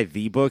 It's not by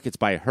the book; it's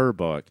by her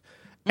book,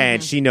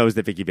 and she knows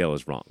that Vicky Vale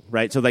is wrong,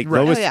 right? So, like,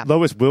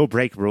 Lois will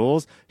break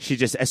rules. She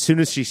just, as soon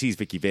as she sees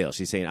Vicky Vale,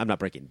 she's saying, "I'm not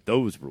breaking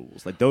those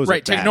rules." Like those,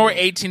 right? Are to ignore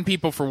 18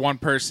 people for one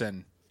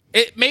person,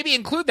 it maybe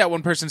include that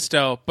one person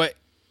still, but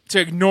to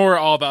ignore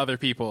all the other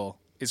people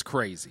is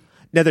crazy.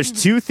 Now, there's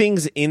two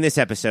things in this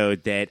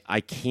episode that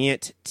I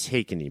can't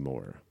take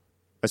anymore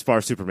as far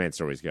as Superman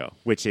stories go,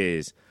 which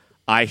is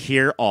I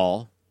hear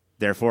all,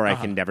 therefore I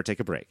can never take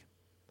a break.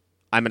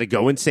 I'm going to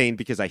go insane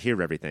because I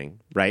hear everything,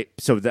 right?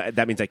 So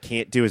that means I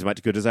can't do as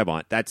much good as I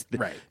want. That's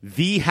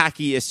the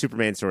hackiest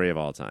Superman story of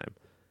all time,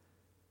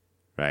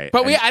 right?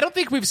 But I don't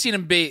think we've seen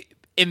him be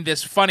in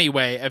this funny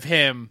way of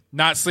him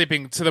not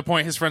sleeping to the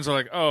point his friends are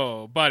like,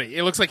 oh, buddy.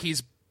 It looks like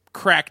he's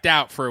cracked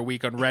out for a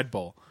week on Red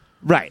Bull.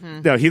 Right.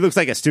 No, he looks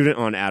like a student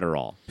on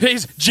Adderall.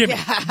 He's Jimmy.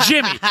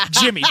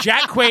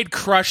 Jack Quaid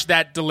crushed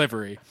that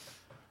delivery.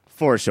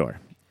 For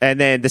sure. And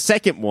then the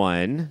second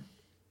one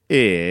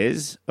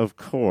is, of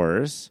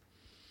course,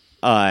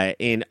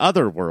 in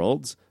other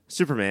worlds,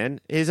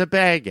 Superman is a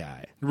bad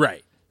guy.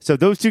 Right. So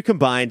those two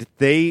combined,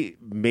 they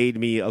made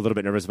me a little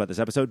bit nervous about this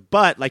episode.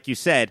 But like you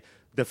said,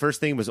 the first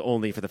thing was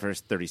only for the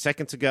first 30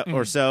 seconds ago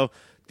or so.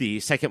 The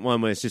second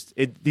one was just,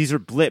 these are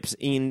blips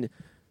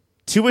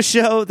to a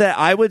show that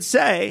I would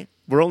say,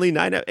 we're only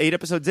 8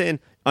 episodes in,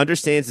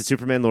 understands the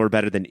Superman lore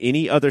better than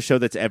any other show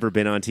that's ever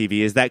been on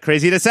TV. Is that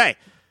crazy to say?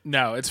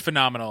 No, it's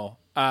phenomenal.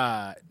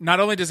 Not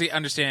only does he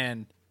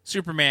understand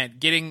Superman,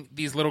 getting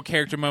these little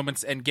character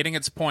moments and getting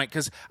its point,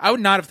 because I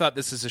would not have thought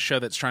this is a show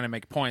that's trying to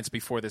make points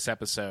before this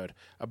episode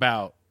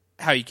about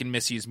how you can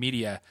misuse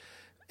media.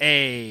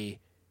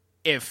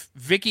 If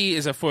Vicky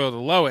is a foil to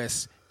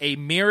Lois, a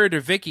mirror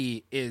to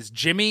Vicky is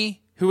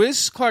Jimmy, who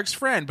is Clark's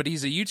friend, but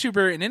he's a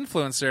YouTuber and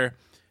influencer,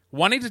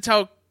 wanting to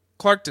tell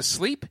Clark to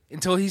sleep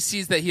until he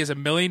sees that he has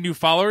 1 million new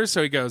followers.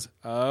 So he goes,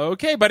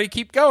 okay, buddy,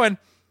 keep going.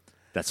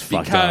 That's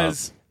fucked up.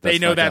 Because they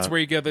know that's where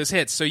you get those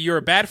hits. So you're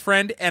a bad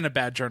friend and a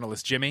bad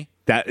journalist, Jimmy.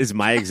 That is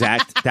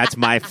that's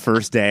my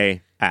first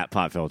day at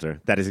Pop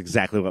Filter. That is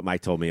exactly what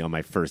Mike told me on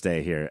my first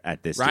day here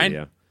at this Ryan,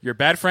 studio. You're a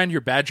bad friend, you're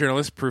a bad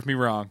journalist, prove me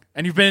wrong.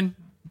 And you've been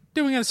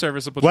doing a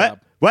serviceable job.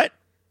 What?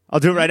 I'll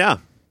do it right now.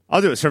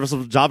 I'll do a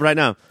serviceable job right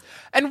now.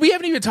 And we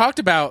haven't even talked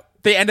about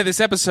the end of this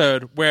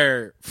episode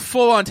where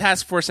full-on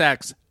Task Force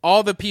X,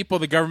 all the people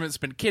the government's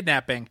been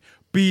kidnapping,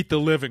 beat the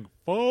living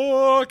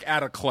fuck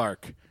out of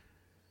Clark.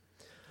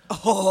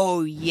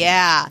 Oh,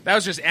 yeah. That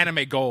was just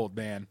anime gold,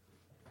 man.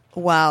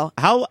 Wow.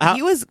 How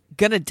he was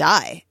going to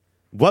die.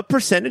 What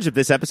percentage of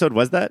this episode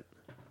was that?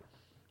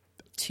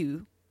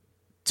 2.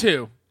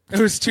 It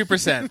was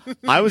 2%.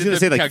 I was going to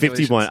say like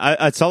 51.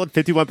 A solid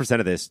 51%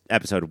 of this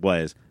episode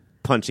was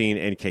punching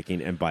and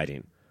kicking and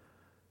biting.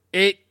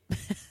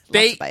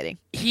 Biting.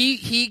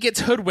 He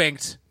gets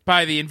hoodwinked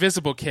by the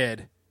invisible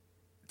kid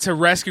to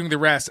rescuing the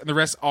rest, and the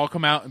rest all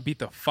come out and beat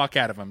the fuck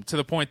out of him to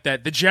the point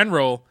that the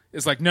general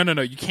is like, no,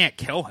 you can't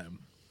kill him.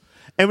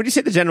 And when you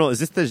say the general, is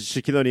this the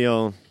Shaquille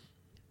O'Neal?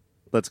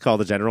 Let's call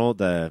the general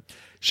the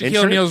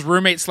Shaquille O'Neal's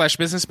roommate /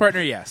 business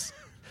partner. Yes,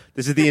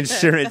 this is the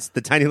insurance.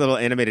 The tiny little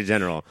animated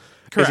general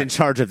is in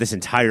charge of this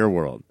entire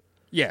world.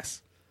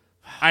 Yes,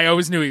 I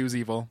always knew he was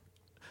evil.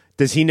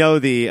 Does he know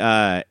the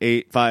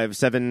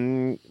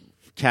 857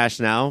 cash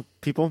now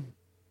people?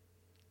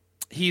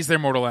 He's their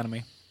mortal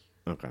enemy.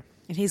 Okay,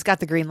 and he's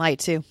got the green light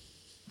too.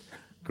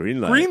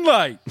 Green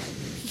light.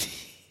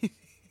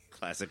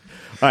 Classic.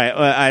 All right,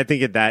 well, I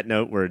think at that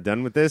note we're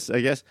done with this,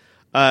 I guess.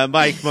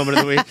 Mike, moment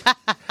of the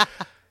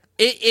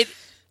week.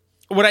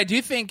 What I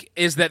do think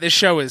is that this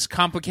show is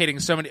complicating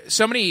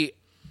so many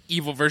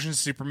evil versions of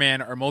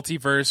Superman or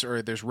multiverse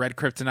or there's red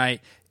kryptonite.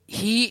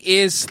 He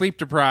is sleep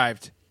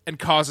deprived and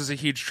causes a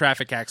huge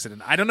traffic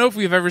accident. I don't know if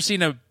we've ever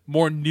seen a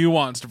more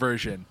nuanced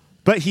version.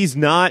 But he's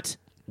not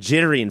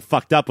jittery and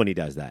fucked up when he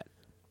does that.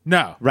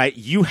 No. Right?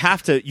 You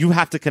have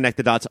to connect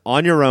the dots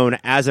on your own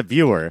as a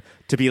viewer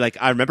to be like,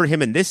 I remember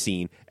him in this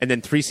scene, and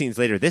then 3 scenes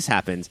later this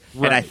happens,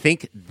 and I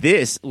think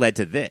this led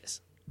to this.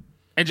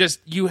 And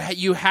just, you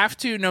have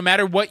to, no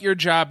matter what your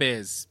job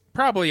is,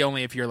 probably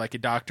only if you're like a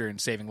doctor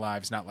and saving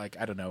lives, not like,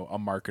 I don't know, a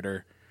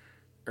marketer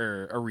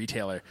or a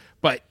retailer.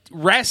 But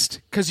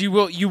rest, because you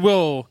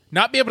will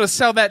not be able to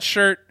sell that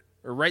shirt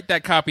or write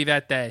that copy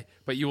that day,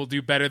 but you will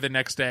do better the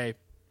next day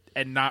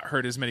and not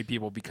hurt as many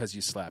people because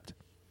you slept.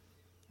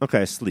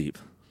 Okay, sleep.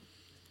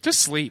 Just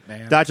sleep,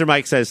 man. Dr.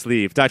 Mike says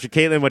sleep. Dr.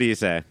 Caitlin, what do you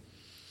say?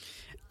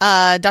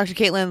 Dr.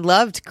 Caitlin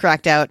loved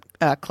Cracked Out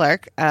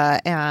Clark,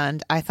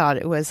 and I thought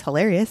it was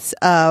hilarious.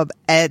 And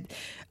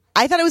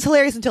I thought it was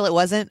hilarious until it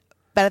wasn't.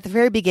 But at the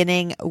very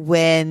beginning,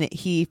 when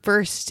he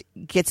first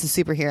gets a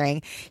super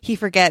hearing, he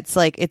forgets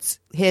like it's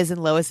his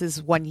and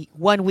Lois's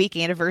 1 week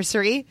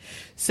anniversary.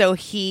 So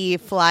he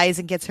flies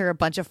and gets her a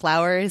bunch of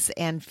flowers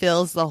and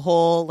fills the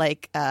whole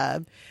like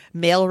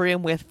mail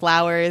room with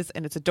flowers,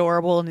 and it's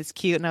adorable and it's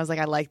cute. And I was like,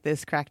 I like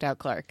this cracked out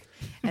Clark.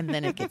 And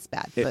then it gets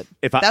bad, but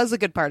that was a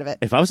good part of it.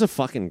 If I was a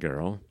fucking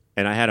girl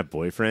and I had a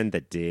boyfriend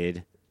that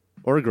did,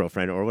 or a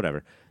girlfriend or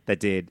whatever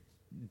that did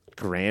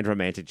grand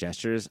romantic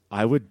gestures,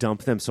 I would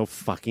dump them so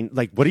fucking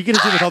like. What are you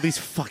gonna do with all these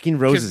fucking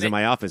roses in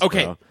my office?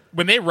 Okay, bro?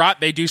 When they rot,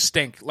 they do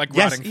stink like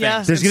rotting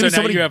things. There's gonna be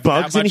so many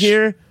bugs in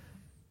here.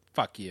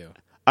 Fuck you.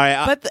 All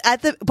right,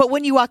 but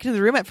when you walk into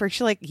the room at first,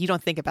 you're like, you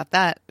don't think about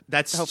that.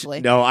 That's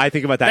hopefully no. I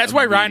think about that. That's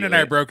why Ryan and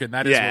I are broken.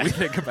 That is what we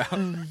think about.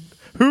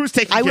 Who's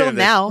taking? I care will of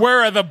this? now.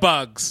 Where are the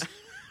bugs?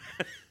 You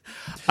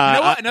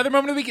know what? Another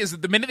moment of the week is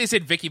the minute they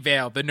said Vicky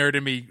Vale, the nerd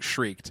in me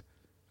shrieked.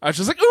 I was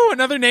just like, ooh,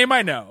 another name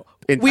I know.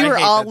 We were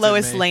all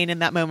Lois Lane in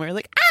that moment. We're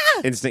like,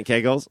 ah! Instant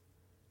kegels.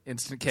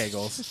 Instant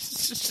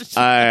kegels.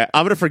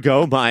 I'm going to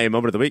forgo my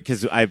moment of the week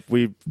because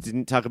we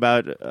didn't talk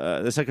about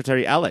the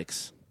Secretary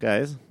Alex,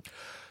 guys.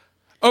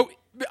 Oh,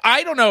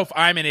 I don't know if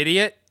I'm an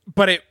idiot,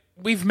 but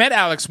we've met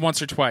Alex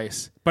once or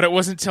twice, but it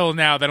wasn't till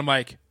now that I'm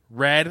like,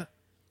 red,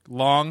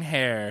 long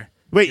hair.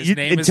 Wait,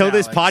 until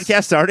this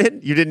podcast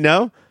started, you didn't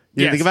know?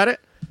 You didn't think about it?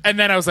 And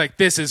then I was like,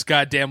 this is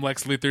goddamn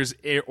Lex Luthor's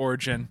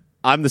origin.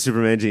 I'm the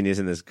Superman genius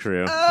in this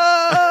crew.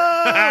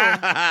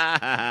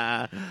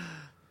 Oh!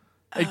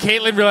 And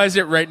Caitlin realized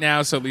it right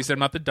now, so at least I'm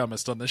not the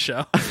dumbest on the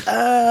show.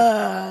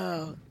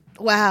 Oh.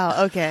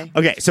 Wow, okay.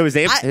 Okay, so his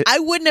name... I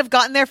wouldn't have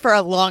gotten there for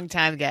a long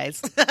time,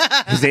 guys.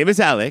 His name is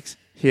Alex.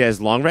 He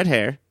has long red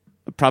hair,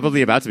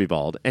 probably about to be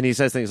bald, and he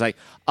says things like,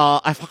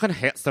 I fucking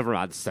hate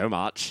Superman so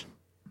much.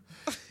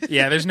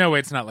 Yeah, there's no way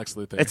it's not Lex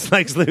Luthor. It's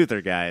Lex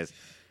Luthor, guys.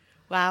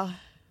 Wow.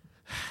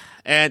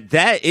 And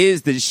that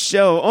is the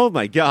show. Oh,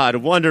 my God.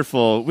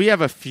 Wonderful. We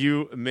have a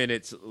few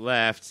minutes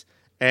left,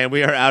 and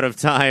we are out of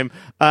time.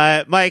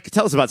 Mike,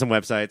 tell us about some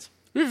websites.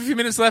 We have a few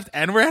minutes left,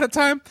 and we're out of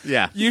time?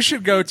 Yeah. You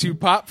should go to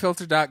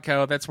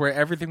popfilter.co. That's where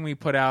everything we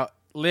put out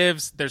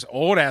lives. There's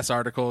old-ass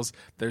articles.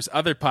 There's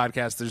other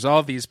podcasts. There's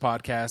all these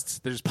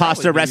podcasts. There's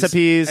pasta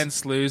recipes. And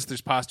slews.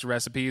 There's pasta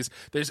recipes.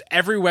 There's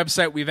every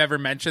website we've ever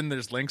mentioned.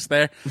 There's links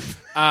there.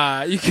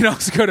 You can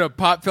also go to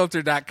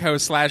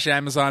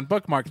popfilter.co/Amazon.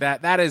 Bookmark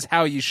that. That is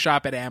how you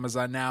shop at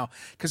Amazon now.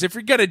 Because if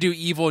you're going to do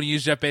evil and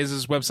use Jeff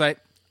Bezos' website,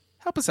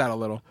 help us out a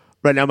little.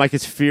 Right now, Mike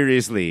is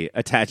furiously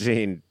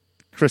attaching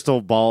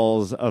crystal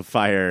balls of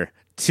fire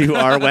to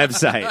our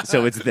website,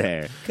 so it's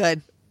there.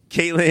 Good.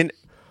 Caitlin,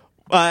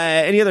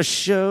 any other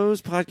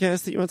shows,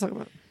 podcasts that you want to talk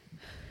about?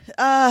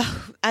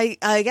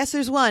 I guess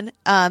there's one,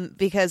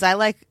 because I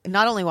like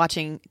not only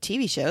watching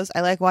TV shows,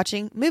 I like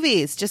watching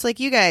movies, just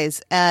like you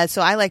guys.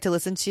 So I like to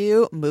listen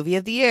to Movie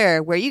of the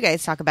Year, where you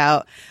guys talk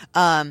about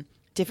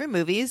different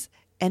movies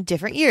and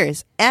different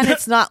years. And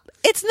it's not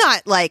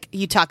like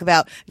you talk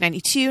about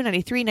 92,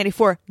 93,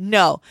 94.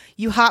 No,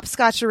 you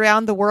hopscotch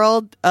around the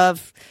world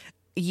of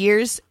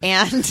years,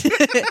 and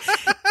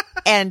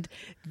and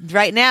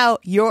right now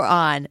you're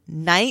on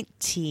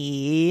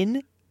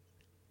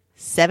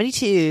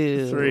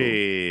 1972.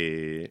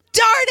 3.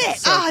 Darn it!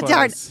 So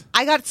Darn. close.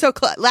 I got it so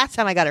close. Last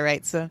time I got it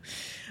right. So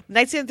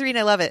 1973, and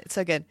I love it. It's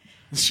so good.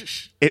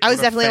 I was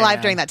definitely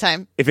alive during that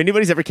time. If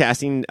anybody's ever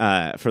casting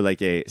for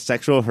like a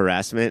anti-sexual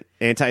harassment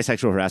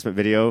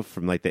video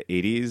from like the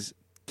 80s,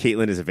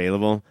 Caitlin is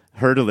available.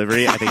 Her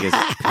delivery, I think, is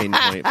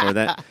pinpoint for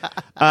that.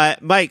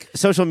 Mike,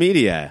 social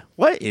media,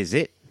 what is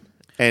it?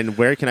 And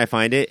where can I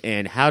find it?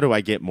 And how do I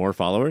get more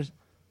followers?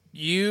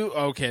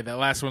 That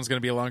last one's going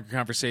to be a longer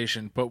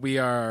conversation, but we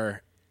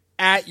are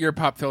at Your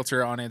Pop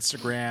Filter on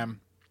Instagram.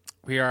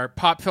 We are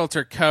Pop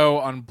Filter Co.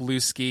 on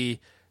Bluesky.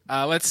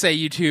 Let's say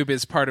YouTube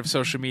is part of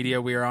social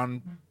media. We are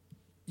on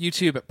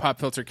YouTube at Pop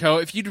Filter Co.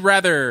 If you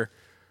listen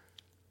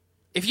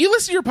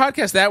to your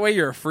podcast that way,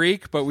 you're a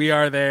freak, but we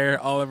are there.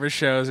 All of our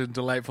shows and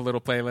delightful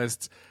little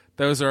playlists.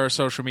 Those are our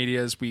social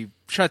medias. We've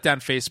shut down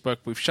Facebook.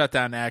 We've shut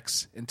down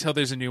X until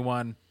there's a new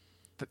one.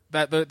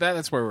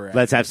 That's where we're at.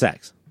 Let's have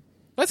sex.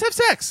 Let's have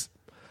sex.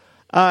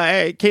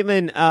 Hey,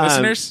 Caitlin.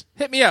 Listeners,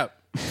 hit me up.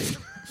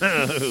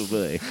 Oh,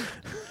 boy.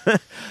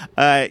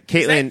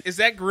 Caitlin. Is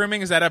that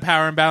grooming? Is that a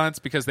power imbalance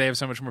because they have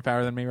so much more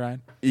power than me,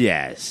 Ryan?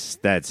 Yes,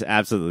 that's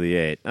absolutely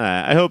it.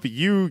 I hope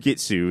you get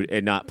sued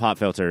and not Pop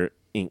Filter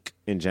Inc.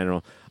 in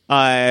general.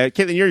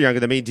 Caitlin, you're younger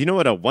than me. Do you know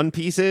what a one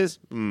piece is?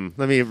 Let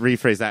me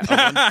rephrase that.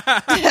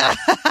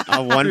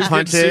 A one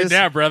punch is?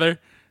 Now, brother.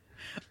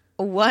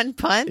 One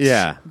Punch?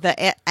 Yeah.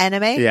 The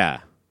anime? Yeah.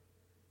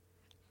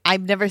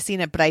 I've never seen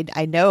it, but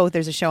I know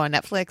there's a show on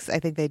Netflix. I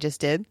think they just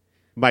did.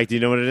 Mike, do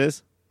you know what it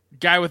is?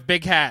 Guy with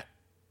big hat.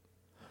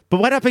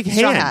 But why not big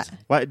Straw hand? hat.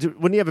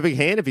 Wouldn't he have a big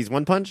hand if he's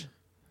one punch?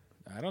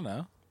 I don't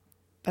know.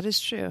 That is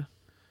true.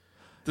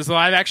 Does the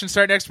live action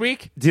start next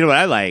week? Do you know what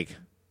I like?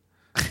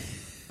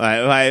 If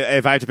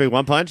I have to pick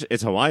one punch,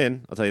 it's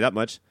Hawaiian. I'll tell you that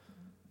much.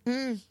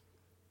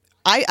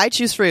 I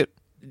choose fruit.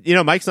 You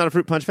know, Mike's not a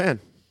fruit punch fan.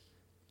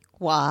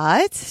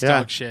 What? It's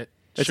dog shit.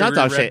 It's Sugary not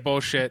dog red shit.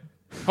 Bullshit.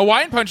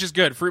 Hawaiian Punch is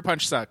good. Fruit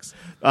Punch sucks.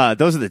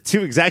 Those are the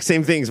two exact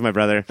same things, my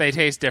brother. They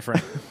taste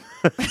different.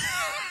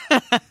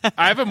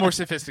 I have a more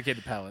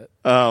sophisticated palate.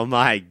 Oh,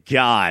 my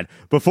God.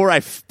 Before I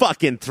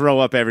fucking throw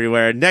up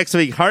everywhere, next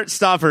week,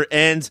 Heartstopper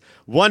ends,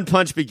 One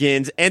Punch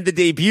begins, and the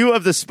debut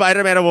of the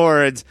Spider-Man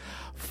Awards.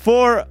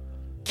 For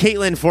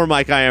Caitlin, for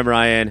Mike, I am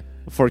Ryan.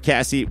 For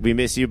Cassie, we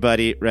miss you,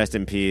 buddy. Rest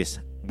in peace.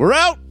 We're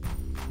out.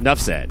 Enough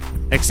said.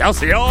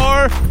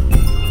 Excelsior!